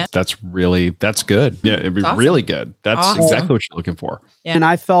with that. Yeah. That's good. Yeah, it'd be awesome. really good. That's Awesome. exactly what you're looking for. Yeah. And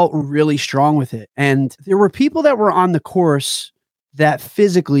I felt really strong with it. And there were people that were on the course that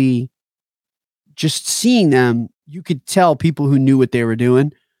physically, just seeing them, you could tell people who knew what they were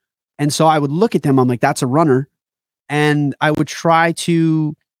doing. And so I would look at them. I'm like, that's a runner. And I would try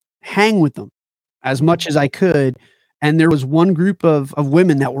to hang with them as much as I could. And there was one group of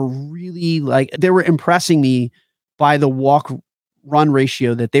women that were really like, they were impressing me by the walk run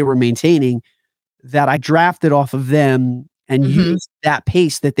ratio that they were maintaining, that I drafted off of them and used that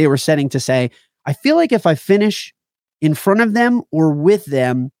pace that they were setting to say, I feel like if I finish in front of them or with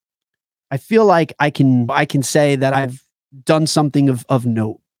them, I feel like I can say that I've done something of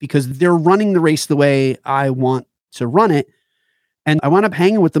note, because they're running the race the way I want to run it. And I wound up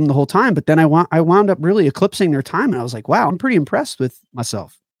hanging with them the whole time, but then I wound up really eclipsing their time. And I was like, wow, I'm pretty impressed with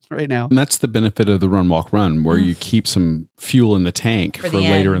myself right now. And that's the benefit of the run, walk, run, where you keep some fuel in the tank for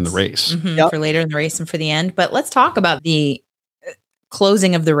later in the race. For later in the race and for the end. But let's talk about the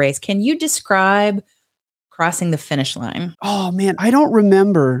closing of the race. Can you describe crossing the finish line? Oh man, I don't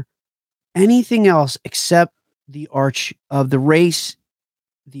remember anything else except the arch of the race,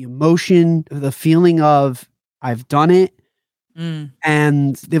 the emotion, the feeling of I've done it.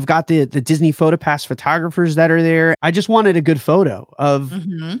 And they've got the Disney PhotoPass photographers that are there. I just wanted a good photo of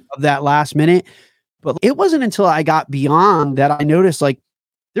that last minute. But it wasn't until I got beyond that I noticed like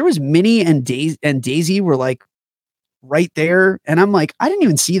there was Minnie and Daisy were like right there. And I'm like, I didn't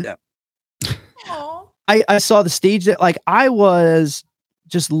even see them. I saw the stage that like I was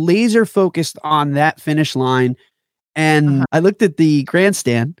just laser focused on that finish line. And I looked at the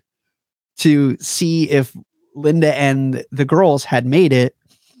grandstand to see if Linda and the girls had made it.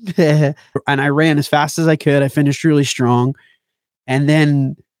 And I ran as fast as I could. I finished really strong. And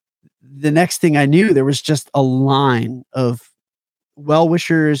then the next thing I knew, there was just a line of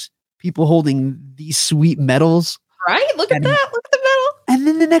well-wishers, people holding these sweet medals. Right? Look at that. Look at the medal. And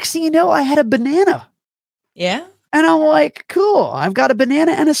then the next thing you know, I had a banana. Yeah. And I'm like, cool. I've got a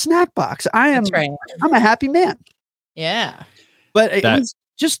banana and a snack box. I'm a happy man. Yeah. But it was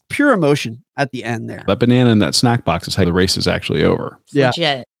just pure emotion at the end there. That banana and that snack box is how the race is actually over. Yeah.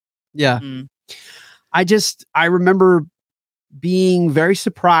 Legit. Yeah. I remember being very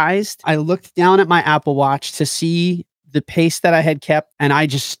surprised. I looked down at my Apple Watch to see the pace that I had kept. And I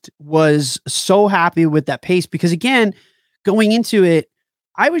just was so happy with that pace because again, going into it,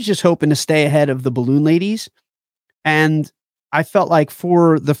 I was just hoping to stay ahead of the balloon ladies. And I felt like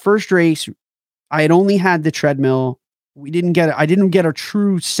for the first race, I had only had the treadmill. I didn't get a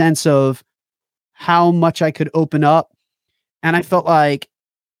true sense of how much I could open up. And I felt like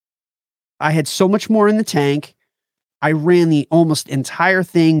I had so much more in the tank. I ran the almost entire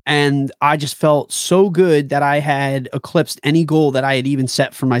thing and I just felt so good that I had eclipsed any goal that I had even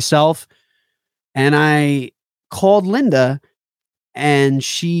set for myself. And I called Linda and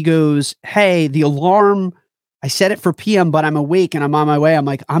she goes, hey, the alarm, I set it for PM, but I'm awake and I'm on my way. I'm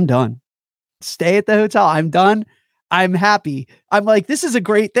like, I'm done. Stay at the hotel. I'm done. I'm happy. I'm like, this is a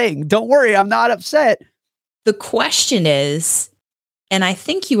great thing. Don't worry. I'm not upset. The question is, and I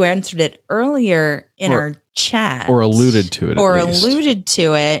think you answered it earlier in our chat. Or alluded to it. Or alluded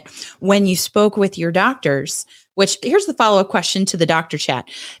to it when you spoke with your doctors, which here's the follow-up question to the doctor chat.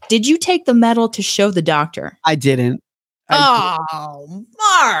 Did you take the medal to show the doctor? I didn't. Mark.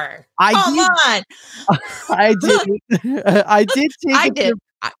 Come on. I did. I did take it.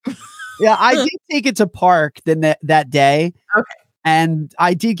 Yeah, I did take it to park that day. Okay. And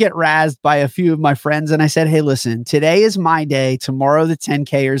I did get razzed by a few of my friends. And I said, hey, listen, today is my day. Tomorrow, the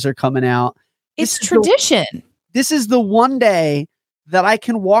 10Kers are coming out. It's tradition. This is the one day that I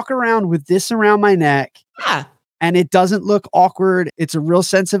can walk around with this around my neck. Yeah. And it doesn't look awkward. It's a real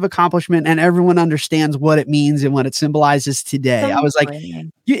sense of accomplishment and everyone understands what it means and what it symbolizes today. I was like,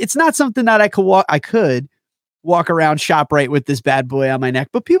 it's not something that I could walk around ShopRite with this bad boy on my neck,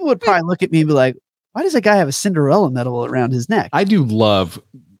 but people would probably look at me and be like, why does that guy have a Cinderella medal around his neck? I do love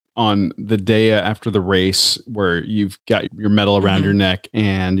on the day after the race where you've got your medal around your neck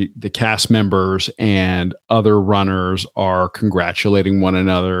and the cast members and other runners are congratulating one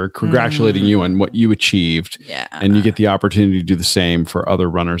another, congratulating you on what you achieved. Yeah. And you get the opportunity to do the same for other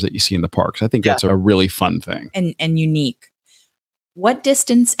runners that you see in the parks. I think that's a really fun thing. And unique. What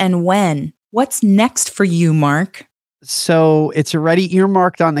distance and when? What's next for you, Mark? So it's already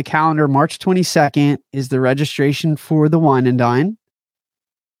earmarked on the calendar. March 22nd is the registration for the Wine and Dine.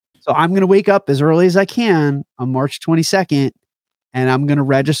 So I'm going to wake up as early as I can on March 22nd, and I'm going to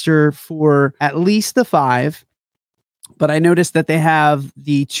register for at least the 5. But I noticed that they have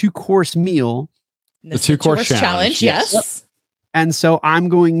the 2-course meal. The 2-course challenge. Yes. Yep. And so I'm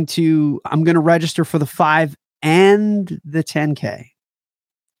going to register for the 5 and the 10K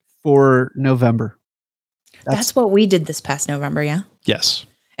for November. That's what we did this past November, yeah? Yes.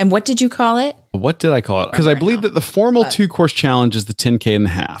 And what did you call it? What did I call it? Because I believe that the formal 2-course challenge is the 10K and the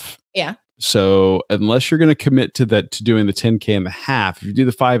half. Yeah. So unless you're going to commit to doing the 10K and the half, if you do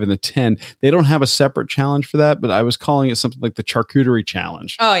the 5 and the 10, they don't have a separate challenge for that. But I was calling it something like the charcuterie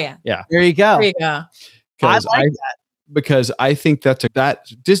challenge. Oh yeah. Yeah. There you go. There you go. I like that. Because I think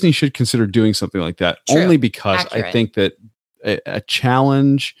that Disney should consider doing something like that. True. Only because Accurate. I think that a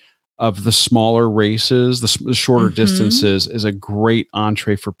challenge of the smaller races, the shorter distances is a great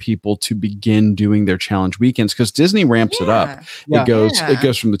entree for people to begin doing their challenge weekends because Disney ramps it up. Yeah. It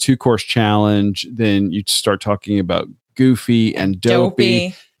goes from the 2-course challenge. Then you start talking about Goofy and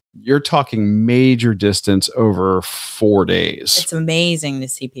Dopey. You're talking major distance over 4 days. It's amazing to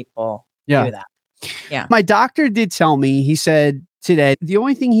see people do that. Yeah. My doctor did tell me, he said today, the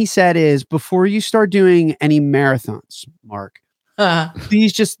only thing he said is before you start doing any marathons, Mark,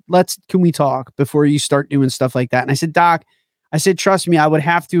 please just can we talk before you start doing stuff like that? And I said, Doc, trust me, I would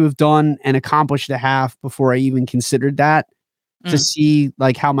have to have done and accomplished a half before I even considered that. to see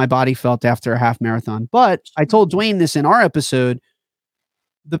like how my body felt after a half marathon. But I told Dwayne this in our episode,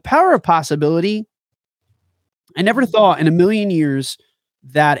 the power of possibility. I never thought in a million years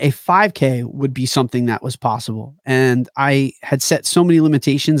that a 5K would be something that was possible. And I had set so many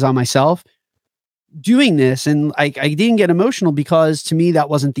limitations on myself doing this. And I didn't get emotional because to me, that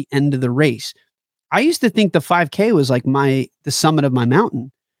wasn't the end of the race. I used to think the 5K was like the summit of my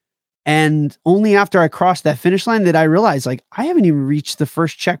mountain. And only after I crossed that finish line did I realize like, I haven't even reached the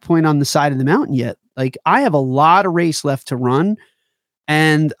first checkpoint on the side of the mountain yet. Like I have a lot of race left to run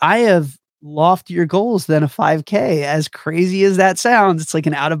and I have loftier goals than a 5K. As crazy as that sounds, it's like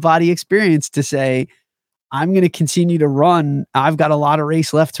an out of body experience to say, I'm going to continue to run. I've got a lot of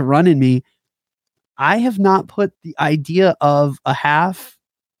race left to run in me. I have not put the idea of a half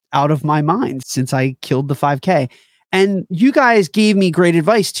out of my mind since I killed the 5K. And you guys gave me great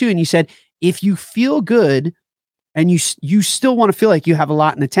advice too. And you said, if you feel good and you still want to feel like you have a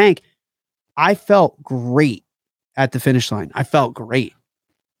lot in the tank, I felt great at the finish line. I felt great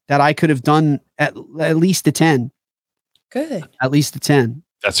that I could have done at least a 10. Good. At least a 10.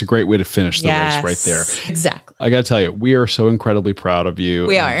 That's a great way to finish the race right there. Exactly. I got to tell you, we are so incredibly proud of you.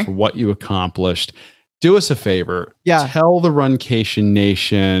 We are. For what you accomplished. Do us a favor. Yeah. Tell the Runcation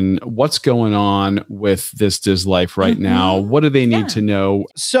Nation what's going on with this Diz Life right now. What do they need to know?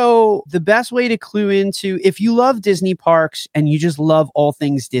 So the best way to clue into, if you love Disney parks and you just love all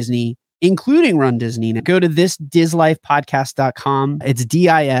things Disney, including Run Disney, go to thisdizlifepodcast.com. It's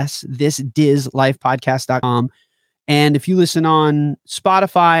DIS, thisdizlifepodcast.com. And if you listen on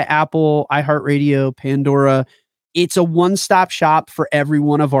Spotify, Apple, iHeartRadio, Pandora, it's a one-stop shop for every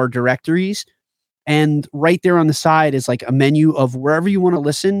one of our directories. And right there on the side is like a menu of wherever you want to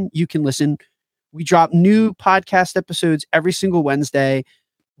listen, you can listen. We drop new podcast episodes every single Wednesday.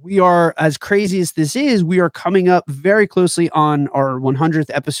 We are, as crazy as this is, we are coming up very closely on our 100th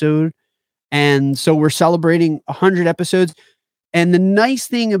episode. And so we're celebrating 100 episodes. And the nice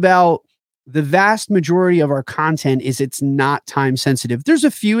thing about the vast majority of our content is it's not time sensitive. There's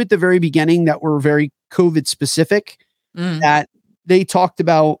a few at the very beginning that were very COVID specific that they talked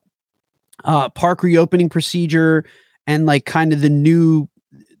about park reopening procedure and like kind of the new,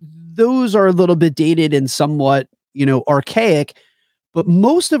 those are a little bit dated and somewhat, archaic, but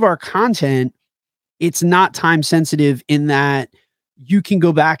most of our content, it's not time sensitive in that you can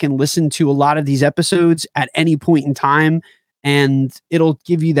go back and listen to a lot of these episodes at any point in time and it'll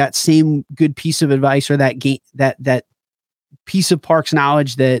give you that same good piece of advice or that piece of parks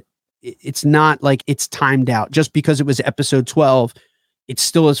knowledge that it's not like it's timed out just because it was episode 12. It's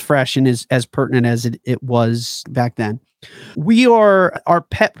still as fresh and as pertinent as it was back then. Our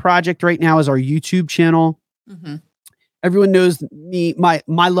pet project right now is our YouTube channel. Everyone knows me. My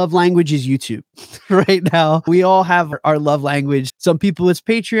love language is YouTube right now. We all have our love language. Some people it's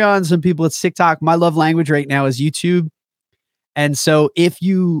Patreon, some people it's TikTok. My love language right now is YouTube. And so if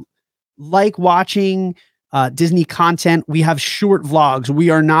you like watching Disney content, we have short vlogs. We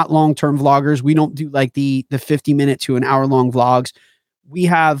are not long-term vloggers. We don't do like the 50-minute to an hour-long vlogs. We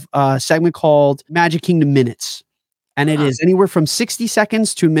have a segment called Magic Kingdom Minutes. And it is anywhere from 60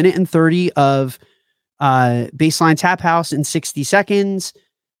 seconds to a minute and 30 of baseline tap house in 60 seconds.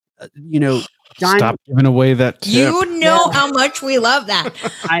 Stop giving away that tip. You know how much we love that.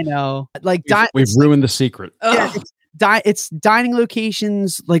 I know. Like we've ruined the secret. Yeah, it's dining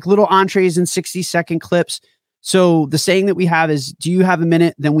locations, like little entrees in 60-second clips. So the saying that we have is, do you have a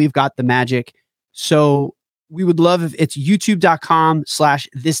minute? Then we've got the magic. So we would love if it's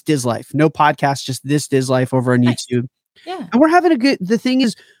youtube.com/thisdizlife. No podcast, just This Diz Life over on YouTube. Yeah. And we're having the thing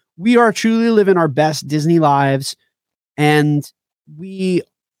is we are truly living our best Disney lives and we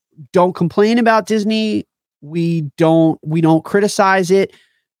don't complain about Disney. We don't criticize it.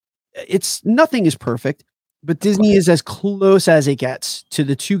 Nothing is perfect, but Disney is as close as it gets to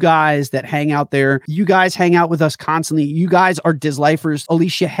the two guys that hang out there. You guys hang out with us constantly. You guys are Diz Lifers.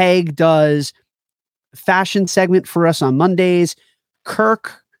 Alicia Haig does fashion segment for us on Mondays.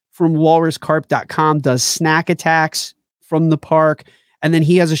 Kirk from walruscarp.com does snack attacks from the park. And then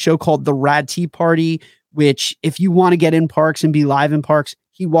he has a show called The Rad Tea Party, which if you want to get in parks and be live in parks,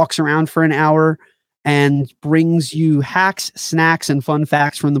 he walks around for an hour and brings you hacks, snacks, and fun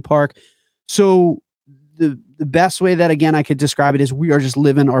facts from the park. So the best way that, again, I could describe it is we are just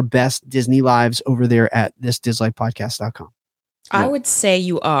living our best Disney lives over there at thisdizlifepodcast.com. I would say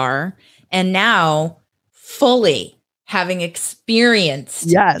you are. And now fully having experienced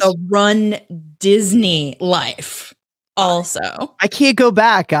the Run Disney life also. I can't go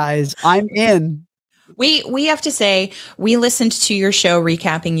back, guys. I'm in. We have to say, we listened to your show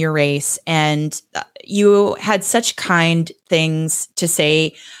recapping your race, and you had such kind things to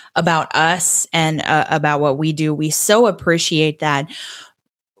say about us and about what we do. We so appreciate that.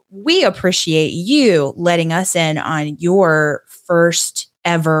 We appreciate you letting us in on your first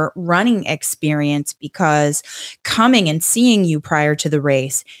ever running experience, because coming and seeing you prior to the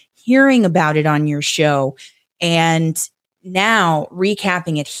race, hearing about it on your show, and now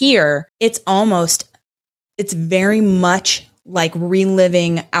recapping it here, it's very much like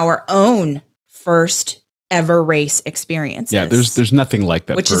reliving our own first ever race experiences. Yeah, there's nothing like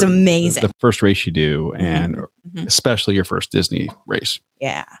that. Which is amazing. The first race you do, and especially your first Disney race.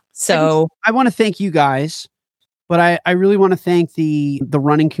 Yeah. So I want to thank you guys, but I really want to thank the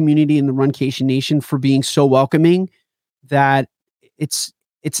running community and the Runcation Nation for being so welcoming that it's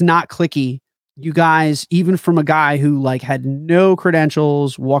not cliquey. You guys, even from a guy who like had no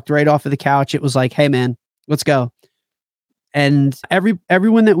credentials, walked right off of the couch, it was like, hey man, let's go. And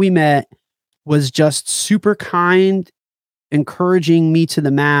everyone that we met was just super kind, encouraging me to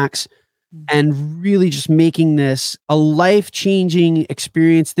the max, and really just making this a life-changing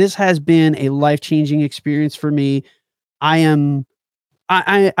experience. This has been a life-changing experience for me. I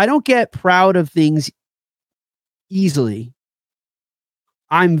don't get proud of things easily.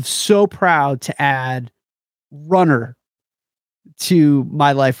 I'm so proud to add runner to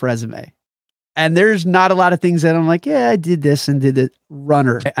my life resume. And there's not a lot of things that I'm like, yeah, I did this and did it,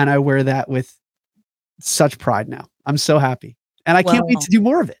 runner. And I wear that with such pride now. I'm so happy. And I can't wait to do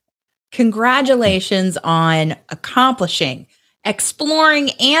more of it. Congratulations on accomplishing, exploring,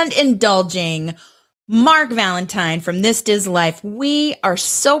 and indulging Mark Valentine from This Diz Life. We are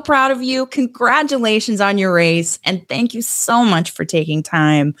so proud of you. Congratulations on your race. And thank you so much for taking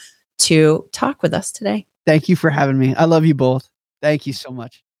time to talk with us today. Thank you for having me. I love you both. Thank you so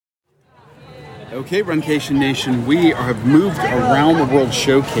much. Okay, Runcation Nation, we have moved around the World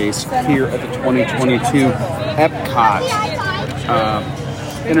Showcase here at the 2022 Epcot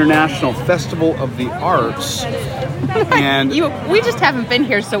International Festival of the Arts. And we just haven't been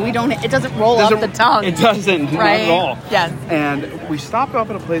here, so it doesn't roll off the tongue. It doesn't, right? Not at all. Yes. And we stopped off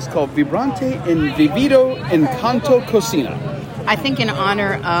at a place called Vibrante en Vivido Encanto Cocina. I think in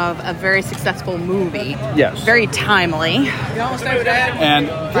honor of a very successful movie. Yes. Very timely. And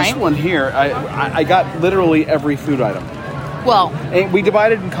this one here, I got literally every food item. Well, we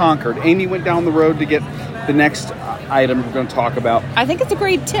divided and conquered. Amy went down the road to get the next item we're going to talk about. I think it's a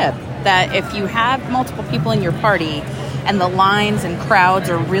great tip that if you have multiple people in your party and the lines and crowds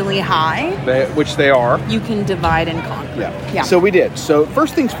are really high, which they are, you can divide and conquer. Yeah. So we did. So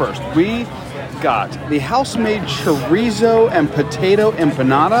first things first, we got the house-made chorizo and potato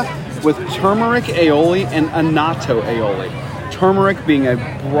empanada with turmeric aioli and annatto aioli. Turmeric being a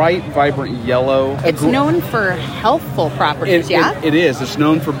bright, vibrant yellow. It's known for healthful properties, It is. It's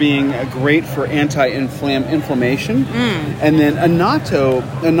known for being great for anti-inflammation. And then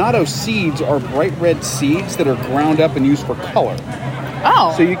annatto seeds are bright red seeds that are ground up and used for color.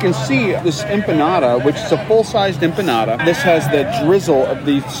 Oh. So you can see this empanada, which is a full-sized empanada. This has the drizzle of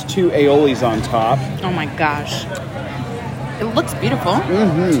these two aiolis on top. Oh my gosh. It looks beautiful.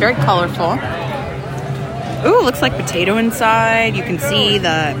 It's very colorful. Ooh, it looks like potato inside. You can see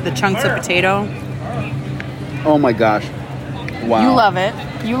the chunks of potato. Oh my gosh. Wow. You love it.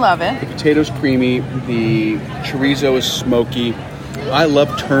 You love it. The potato's creamy. The chorizo is smoky. I love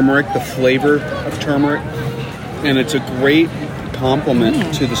turmeric, the flavor of turmeric. And it's a great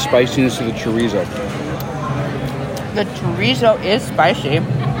complement to the spiciness of the chorizo. The chorizo is spicy.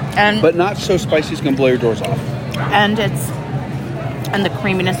 But not so spicy it's going to blow your doors off. And the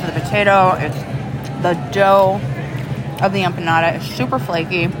creaminess of the potato, the dough of the empanada is super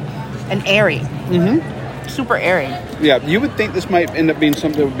flaky and airy. Super airy. Yeah, you would think this might end up being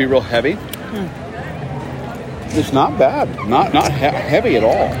something that would be real heavy. It's not bad. Not heavy at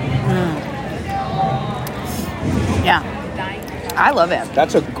all. Yeah. I love it.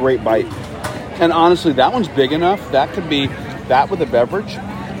 That's a great bite. And honestly, that one's big enough. That could be that with a beverage.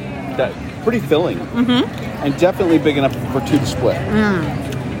 That pretty filling. And definitely big enough for two to split.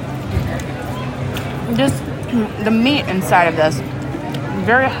 Just the meat inside of this,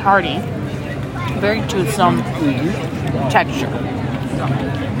 very hearty, very toothsome texture.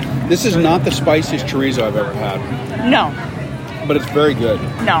 This is not the spiciest chorizo I've ever had. No. But it's very good.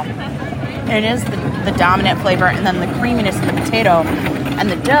 No. It is the dominant flavor, and then the creaminess of the potato and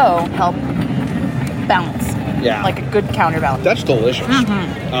the dough help balance. Yeah. Like a good counterbalance. That's delicious.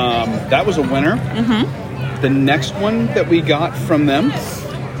 That was a winner. The next one that we got from them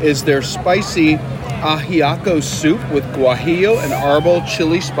is their spicy ajiaco soup with guajillo and arbol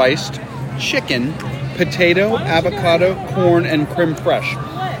chili spiced chicken, potato, avocado, corn, and creme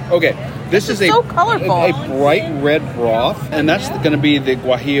fraiche. Okay, this is so colorful. a bright red broth, and that's going to be the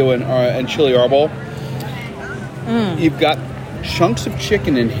guajillo and chili arbol. You've got chunks of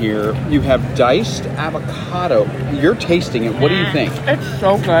chicken in here. You have diced avocado. You're tasting it. What do you think? It's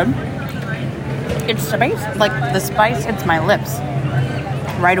so good. It's spice, like the spice hits my lips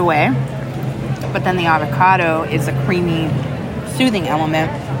right away. But then the avocado is a creamy, soothing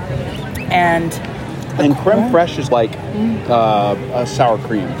element. And creme fraiche is like a sour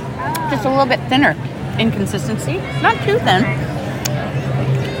cream. Just a little bit thinner in consistency. Not too thin.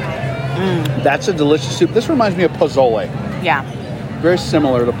 That's a delicious soup. This reminds me of pozole. Yeah. Very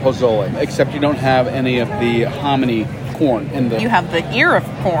similar to pozole, except you don't have any of the hominy corn in the... You have the ear of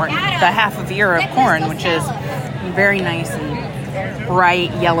corn, the half of ear of corn, which is very nice and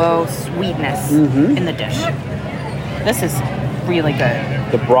bright yellow sweetness in the dish. This is really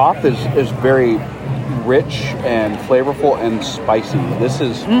good. The broth is very rich and flavorful and spicy. This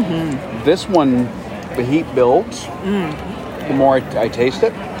is... This one, the heat builds. The more I taste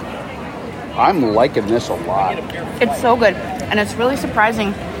it, I'm liking this a lot. It's so good. And it's really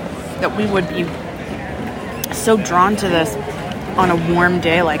surprising that we would be so drawn to this on a warm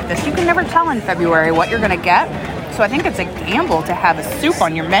day like this. You can never tell in February what you're going to get. So I think it's a gamble to have a soup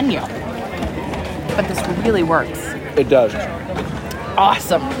on your menu. But this really works. It does.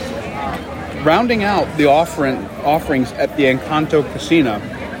 Awesome. Rounding out the offerings at the Encanto Casino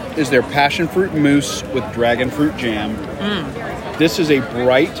is their passion fruit mousse with dragon fruit jam. This is a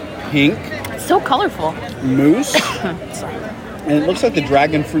bright pink So colorful. mousse. And it looks like the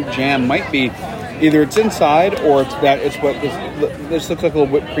dragon fruit jam might be either it's inside or this looks like a little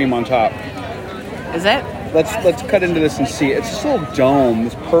whipped cream on top. Is it? Let's cut into this and see. It's this little dome.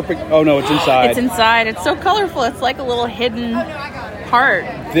 It's perfect. Oh no, it's inside. It's inside. It's so colorful. It's like a little hidden heart.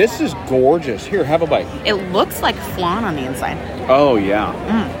 This is gorgeous. Here, have a bite. It looks like flan on the inside. Oh yeah.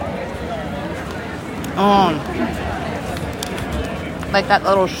 Like that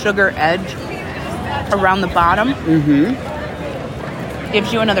little sugar edge around the bottom.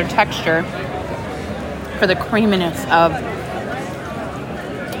 Gives you another texture for the creaminess of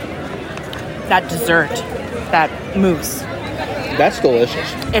that dessert, that mousse. That's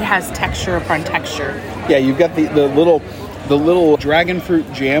delicious. It has texture upon texture. Yeah, you've got the little dragon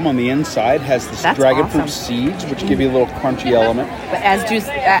fruit jam on the inside has this That's dragon awesome. fruit seeds, which give you a little crunchy element. But as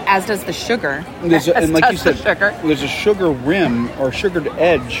does the sugar. And like you said, sugar. there's a sugar rim or sugared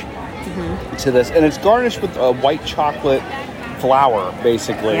edge to this, and it's garnished with a white chocolate flour,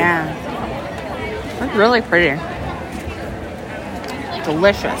 basically. Yeah. It's really pretty.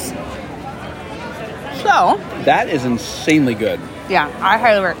 Delicious. So, That is insanely good. yeah, I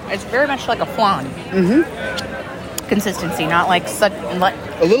highly recommend. It's very much like a flan. Consistency, not like such.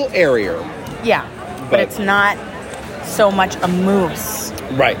 A little airier. Yeah, but it's not so much a mousse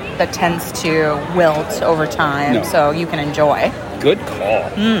Right. that tends to wilt over time, No. so you can enjoy. Good call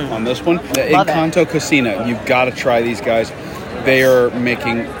on this one. The Love it. Encanto Casino. You've got to try these guys. They are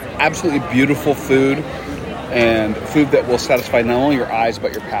making absolutely beautiful food and food that will satisfy not only your eyes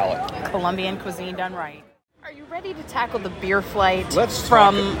but your palate. Colombian cuisine done right. Are you ready to tackle the beer flight Let's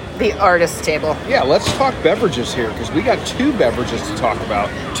from talk the artist table? Yeah, let's talk beverages here because we got 2 beverages to talk about.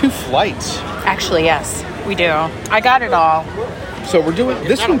 2 flights. Actually, yes, we do. I got it all. So we're doing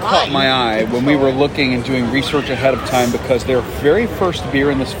this one caught my eye when we were looking and doing research ahead of time because their very first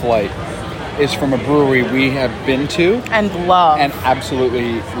beer in this flight is from a brewery we have been to And love. and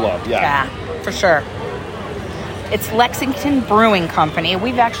absolutely love. Yeah, for sure. It's Lexington Brewing Company.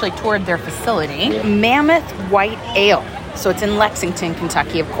 We've actually toured their facility. Mammoth White Ale. So it's in Lexington,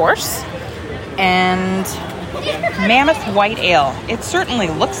 Kentucky, of course. And Mammoth White Ale. It certainly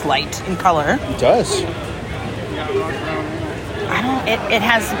looks light in color. It does. It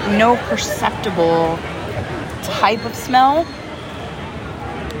has no perceptible type of smell.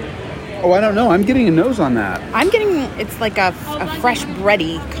 Oh, I don't know. I'm getting a nose on that. I'm getting, it's like a fresh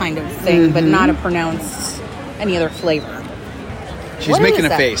bready kind of thing, but not a pronounced any other flavor. She's What making is a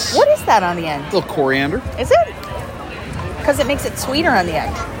that? face. What is that on the end? A little coriander. Is it? Because it makes it sweeter on the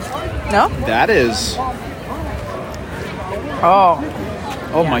end. No? That is.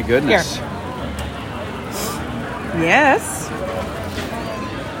 Oh my goodness. Yes.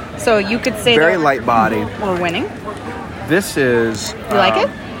 So you could say Very that light body. we're winning. This is. You like it?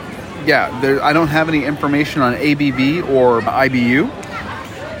 Yeah. I don't have any information on ABV or IBU,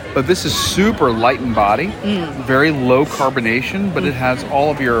 but this is super light in body. Very low carbonation, but it has all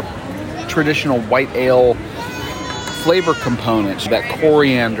of your traditional white ale flavor components. That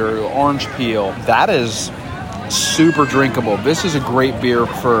coriander, orange peel. That is super drinkable. This is a great beer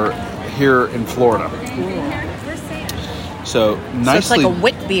for here in Florida. So nicely. So it's like a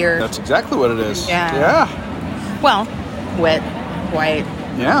wit beer. That's exactly what it is. Yeah. Well, wit, white.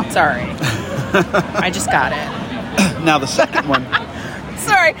 Yeah. Sorry. I just got it. Now the second one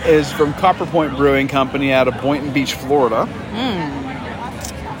Sorry. is from Copper Point Brewing Company out of Boynton Beach, Florida.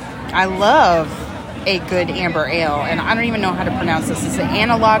 I love a good amber ale, and I don't even know how to pronounce this. Is it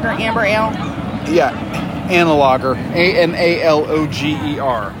Analoger Amber Ale? Yeah, Analoger,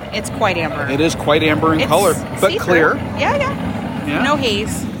 Analoger. It's quite amber. It is quite amber in It's color, but see-through. clear. Yeah. No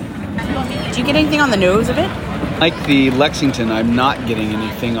haze. Do you get anything on the nose of it? Like the Lexington, I'm not getting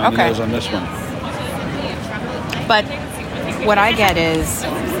anything on the Okay. nose on this one. But what I get is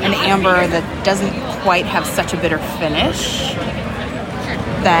an amber that doesn't quite have such a bitter finish.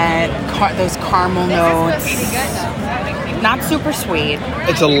 That those caramel notes, not super sweet,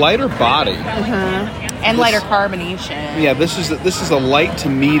 It's a lighter body. and lighter carbonation. Yeah, this is a light to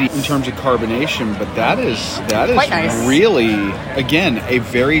medium in terms of carbonation, but that is Quite nice. really, again, a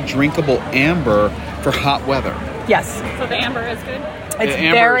very drinkable amber for hot weather. Yes, So the amber is good. it's The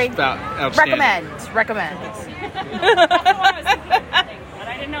amber very is outstanding. recommend. But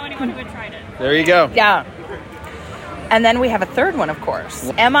I didn't know anyone who had tried it. There you go. Yeah. And then we have a third one, of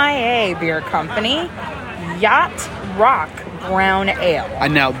course. MIA Beer Company, Yacht Rock Brown Ale.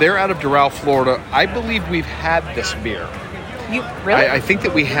 And now they're out of Doral, Florida. I believe we've had this beer. You really? I think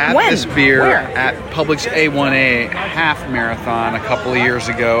that we had When? this beer Where? at Publix A1A half marathon a couple of years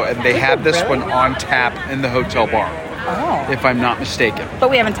ago, and they had this Really? one on tap in the hotel bar, Oh. if I'm not mistaken. But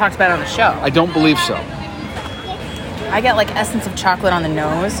we haven't talked about it on the show. I don't believe so. I get like essence of chocolate on the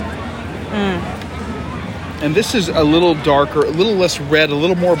nose. And this is a little darker, a little less red, a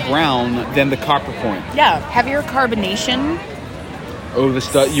little more brown than the Copper Point. Yeah, heavier carbonation. Oh, you're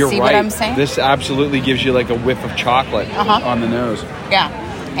See right. what I'm saying? This absolutely gives you like a whiff of chocolate Uh-huh. on the nose. Yeah.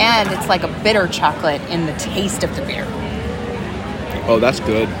 And it's like a bitter chocolate in the taste of the beer. Oh, that's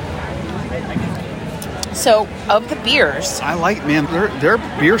good. So, of the beers, I like, man, their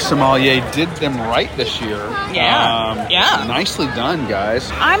beer sommelier did them right this year. Yeah. Yeah. Nicely done, guys.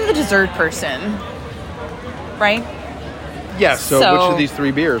 I'm the dessert person, right? Yeah, so which of these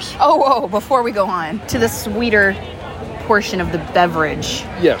three beers? Oh, before we go on to the sweeter portion of the beverage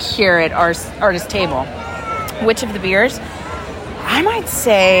Yes. here at our artist table, which of the beers? I might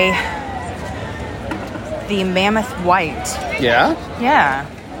say the Mammoth White. Yeah? Yeah.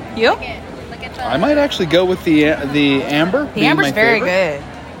 You? I might actually go with the amber. The amber's very good.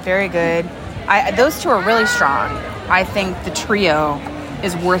 Very good. Those two are really strong. I think the trio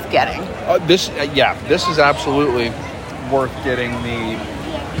is worth getting. This is absolutely worth getting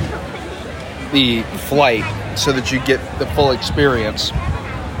the flight so that you get the full experience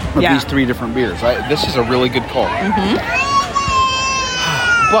of Yeah. these three different beers. This is a really good call.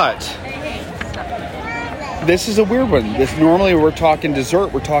 But this is a weird one. Normally we're talking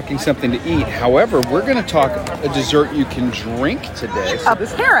dessert, we're talking something to eat. However, we're going to talk a dessert you can drink today. So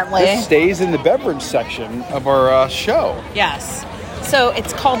Apparently. this stays in the beverage section of our show. Yes. So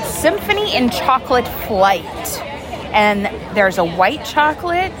it's called Symphony in Chocolate Flight. And there's a white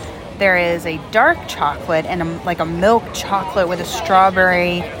chocolate, there is a dark chocolate, and a milk chocolate with a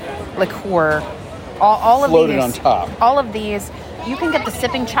strawberry liqueur. All of Floated these on top. All of these. You can get the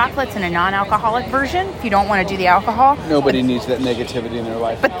sipping chocolates in a non-alcoholic version if you don't want to do the alcohol. Nobody needs that negativity in their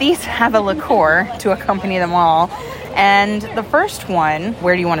life. But these have a liqueur to accompany them all. And the first one,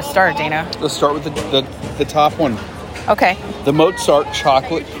 where do you want to start, Dana? Let's start with the top one. Okay. The Mozart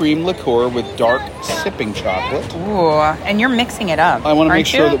chocolate cream liqueur with dark sipping chocolate. Ooh, and you're mixing it up. I want to make aren't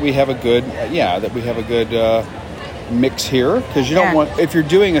sure you? that we have a good, mix here, because you don't Yeah. want, if you're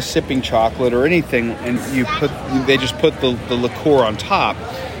doing a sipping chocolate or anything, and they just put the liqueur on top.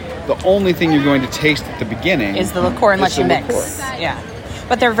 The only thing you're going to taste at the beginning is the liqueur unless is you the mix. liqueur. Yeah.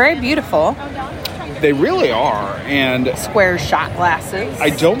 But they're very beautiful. They really are, and Square shot glasses. I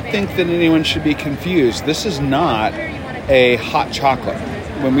don't think that anyone should be confused. This is not a hot chocolate.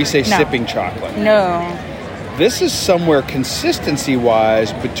 When we say No. sipping chocolate, No. this is somewhere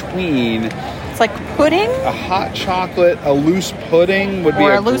consistency-wise between It's like pudding a hot chocolate, a loose pudding would be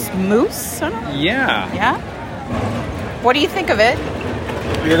or a loose mousse. Yeah, Yeah. What do you think of it?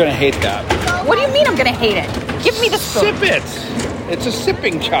 you're gonna hate that. What do you mean I'm going to hate it? Give me the spoon. Sip it. It's a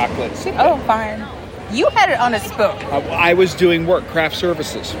sipping chocolate. Sip Oh, fine. You had it on a spoon. it. I was doing work, craft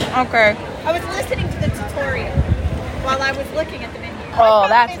services. Okay. I was listening to the tutorial while I was looking at the menu. Oh, My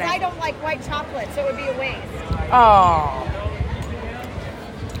that's problem is nice. I don't like white chocolate, so it would be a waste. Oh.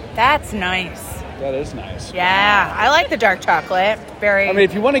 That's nice. That is nice. Yeah, I like the dark chocolate. Very. I mean,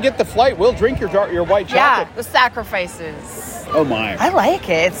 if you want to get the flight, we'll drink your white chocolate. Yeah, the sacrifices. Oh my. I like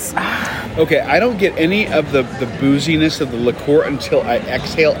it. It's Okay, I don't get any of the booziness of the liqueur until I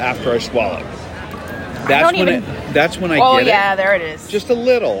exhale after I swallow. That's when I oh get yeah, it. there it is. Just a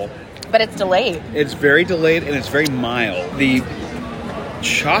little. But it's delayed. It's very delayed and it's very mild. The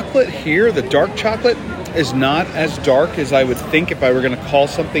chocolate here, the dark chocolate, is not as dark as I would think if I were going to call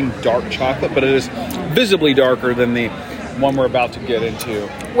something dark chocolate, but it is visibly darker than the one we're about to get into.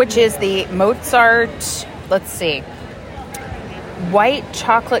 Which is the Mozart, let's see, white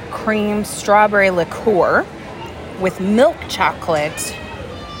chocolate cream strawberry liqueur with milk chocolate,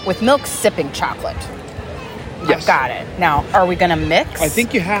 with milk sipping chocolate. Yes. I've got it. Now, are we going to mix? I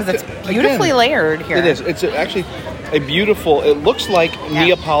think you have to. Because it's beautifully layered here. It is. It's actually a beautiful, it looks like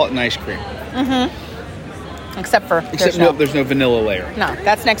Neapolitan ice cream. Mm-hmm. Except there's no vanilla layer. No,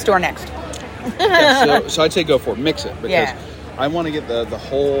 that's next door next. Yeah, so I'd say go for it. Mix it. Because I want to get the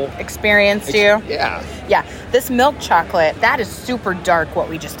whole experience to you. Yeah. Yeah. This milk chocolate, that is super dark what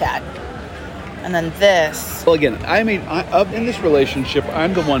we just had. And then this. Well, again, in this relationship,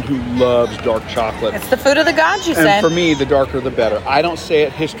 I'm the one who loves dark chocolate. It's the food of the gods, you said. And for me, the darker the better. I don't say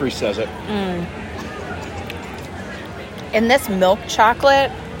it, history says it. In this milk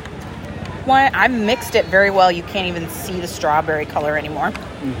chocolate one, I mixed it very well. You can't even see the strawberry color anymore.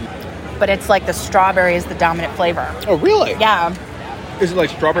 Mm-hmm. But it's like the strawberry is the dominant flavor. Oh, really? Yeah. Is it like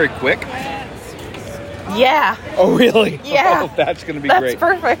strawberry quick? Yeah. Oh, really? Yeah. Oh, that's going to be That's great.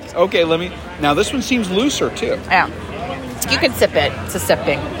 perfect. Okay, now this one seems looser too. Yeah. You can sip it. It's a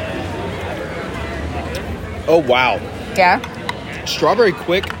sipping. Oh, wow. Yeah? Strawberry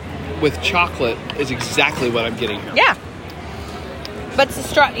quick with chocolate is exactly what I'm getting here. Yeah. But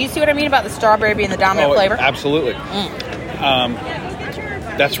it's you see what I mean about the strawberry being the dominant flavor? Absolutely.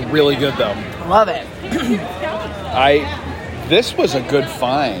 That's really good, though. Love it. This was a good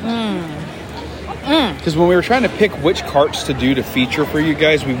find. Because when we were trying to pick which carts to do to feature for you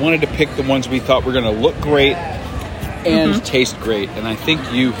guys, we wanted to pick the ones we thought were going to look great and taste great. And I think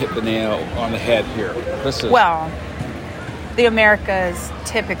you hit the nail on the head here. Well, the Americas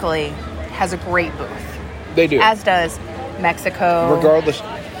typically has a great booth. They do. As does Mexico. Regardless.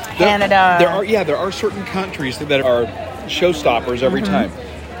 Canada. There are certain countries that are showstoppers every time.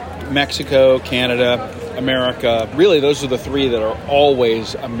 Mexico, Canada, America. Really, those are the three that are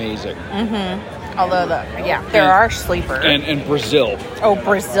always amazing. Although, there are sleepers. And Brazil. Oh,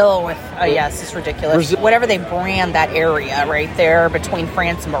 Brazil with, yes, it's ridiculous. Brazil. Whatever they brand that area right there between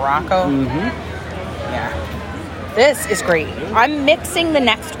France and Morocco. Yeah. This is great. I'm mixing the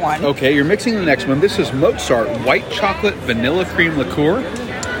next one. Okay, you're mixing the next one. This is Mozart white chocolate vanilla cream liqueur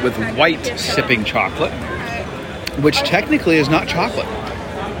with white sipping chocolate, which technically is not chocolate.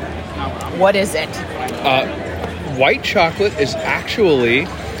 What is it? White chocolate is actually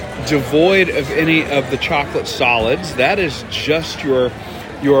devoid of any of the chocolate solids. That is just your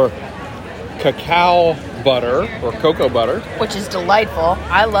cacao butter or cocoa butter. Which is delightful.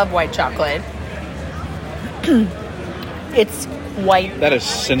 I love white chocolate. It's white. That is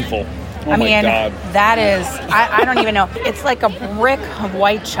sinful. Oh my God. That is, I don't even know. It's like a brick of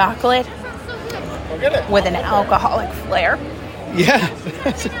white chocolate with an alcoholic flair. Yeah.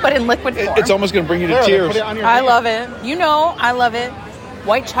 But in liquid form. It's almost going to bring you to tears. I love it. You know, I love it.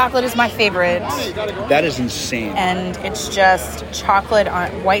 White chocolate is my favorite. That is insane. And it's just chocolate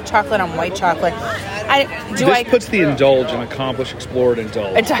on white chocolate on white chocolate. This puts the indulge and accomplish, explore, and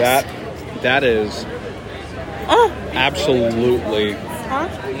indulge. It does. That is absolutely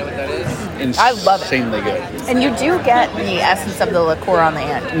insanely I love it. good. And you do get the essence of the liqueur on the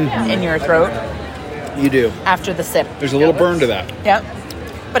end in your throat. You do. After the sip. There's a little burn to that. Yep.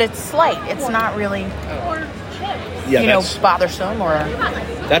 But it's slight. It's not really, bothersome or...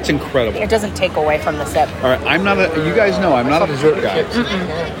 That's incredible. It doesn't take away from the sip. All right, you guys know I'm not a dessert guy.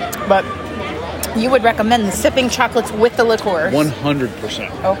 But you would recommend the sipping chocolates with the liqueurs?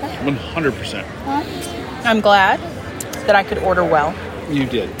 100%. Okay. 100%. I'm glad that I could order well. You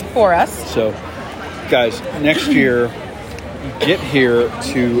did. For us. So, guys, next year, get here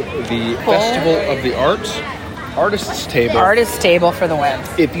to the Festival of the Arts, Artists Table. Artists Table for the win.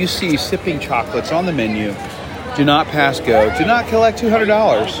 If you see sipping chocolates on the menu, do not pass go. Do not collect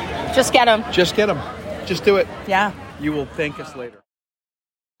 $200. Just get them. Just get them. Just do it. Yeah. You will thank us later.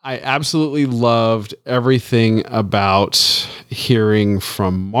 I absolutely loved everything about hearing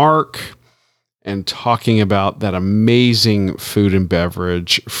from Mark and talking about that amazing food and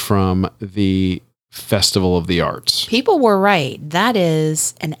beverage from the Festival of the Arts. People were right. That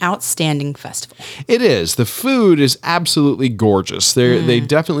is an outstanding festival. It is. The food is absolutely gorgeous. They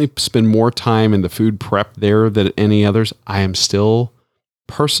definitely spend more time in the food prep there than any others. I am still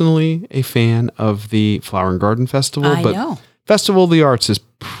personally a fan of the Flower and Garden Festival, I but know. Festival of the Arts is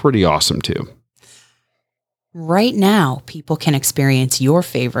pretty awesome too. Right now, people can experience your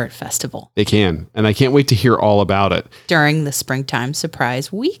favorite festival They can, and I can't wait to hear all about it. during the Springtime Surprise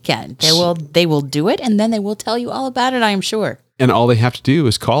Weekend. They will do it, and then they will tell you all about it, I am sure. And all they have to do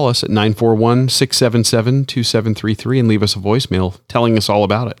is call us at 941-677-2733 and leave us a voicemail telling us all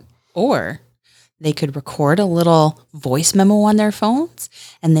about it. Or they could record a little voice memo on their phones,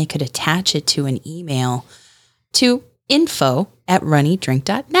 and they could attach it to an email to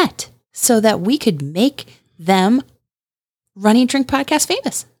info@runeatdrink.net so that we could make them Run Eat Drink Podcast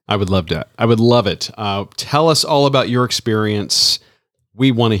famous. I would love that. I would love it. Tell us all about your experience.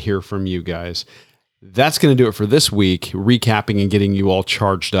 We want to hear from you guys. That's going to do it for this week, recapping and getting you all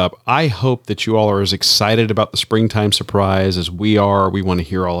charged up. I hope that you all are as excited about the Springtime Surprise as we are. We want to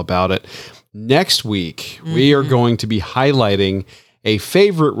hear all about it. Next week, we are going to be highlighting a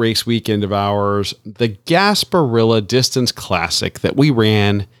favorite race weekend of ours, the Gasparilla Distance Classic that we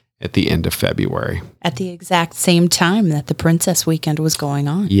ran at the end of February. At the exact same time that the Princess Weekend was going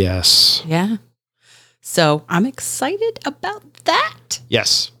on. Yes. Yeah. So I'm excited about that.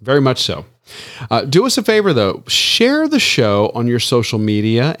 Yes, very much so. Do us a favor, though. Share the show on your social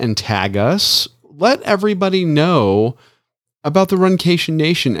media and tag us. Let everybody know about the Runcation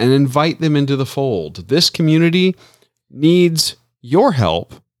Nation and invite them into the fold. This community needs your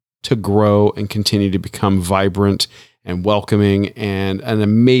help to grow and continue to become vibrant and welcoming and an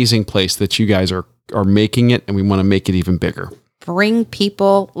amazing place that you guys are making it, and we want to make it even bigger. Bring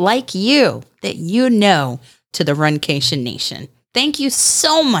people like you that you know to the Runcation Nation. Thank you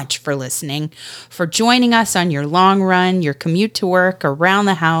so much for listening, for joining us on your long run, your commute to work, around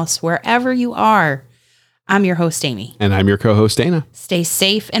the house, wherever you are. I'm your host, Amy. And I'm your co-host, Dana. Stay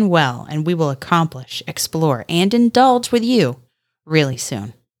safe and well, and we will accomplish, explore, and indulge with you really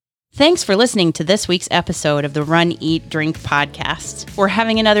soon. Thanks for listening to this week's episode of the Run, Eat, Drink podcast. We're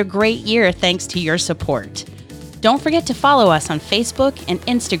having another great year thanks to your support. Don't forget to follow us on Facebook and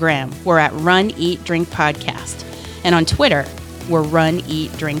Instagram. We're at Run, Eat, Drink Podcast. And on Twitter, we're Run,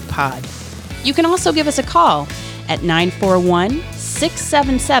 Eat, Drink Pod. You can also give us a call at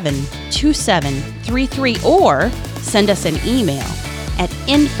 941-677-2733 or send us an email at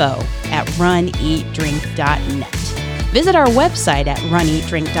info@runeatdrink.net. Visit our website at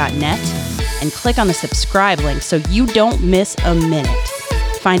runeatdrink.net and click on the subscribe link so you don't miss a minute.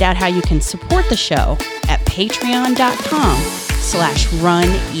 Find out how you can support the show at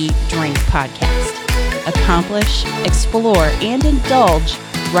patreon.com/runeatdrinkpodcast. Accomplish, explore, and indulge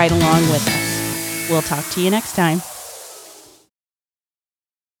right along with us. We'll talk to you next time.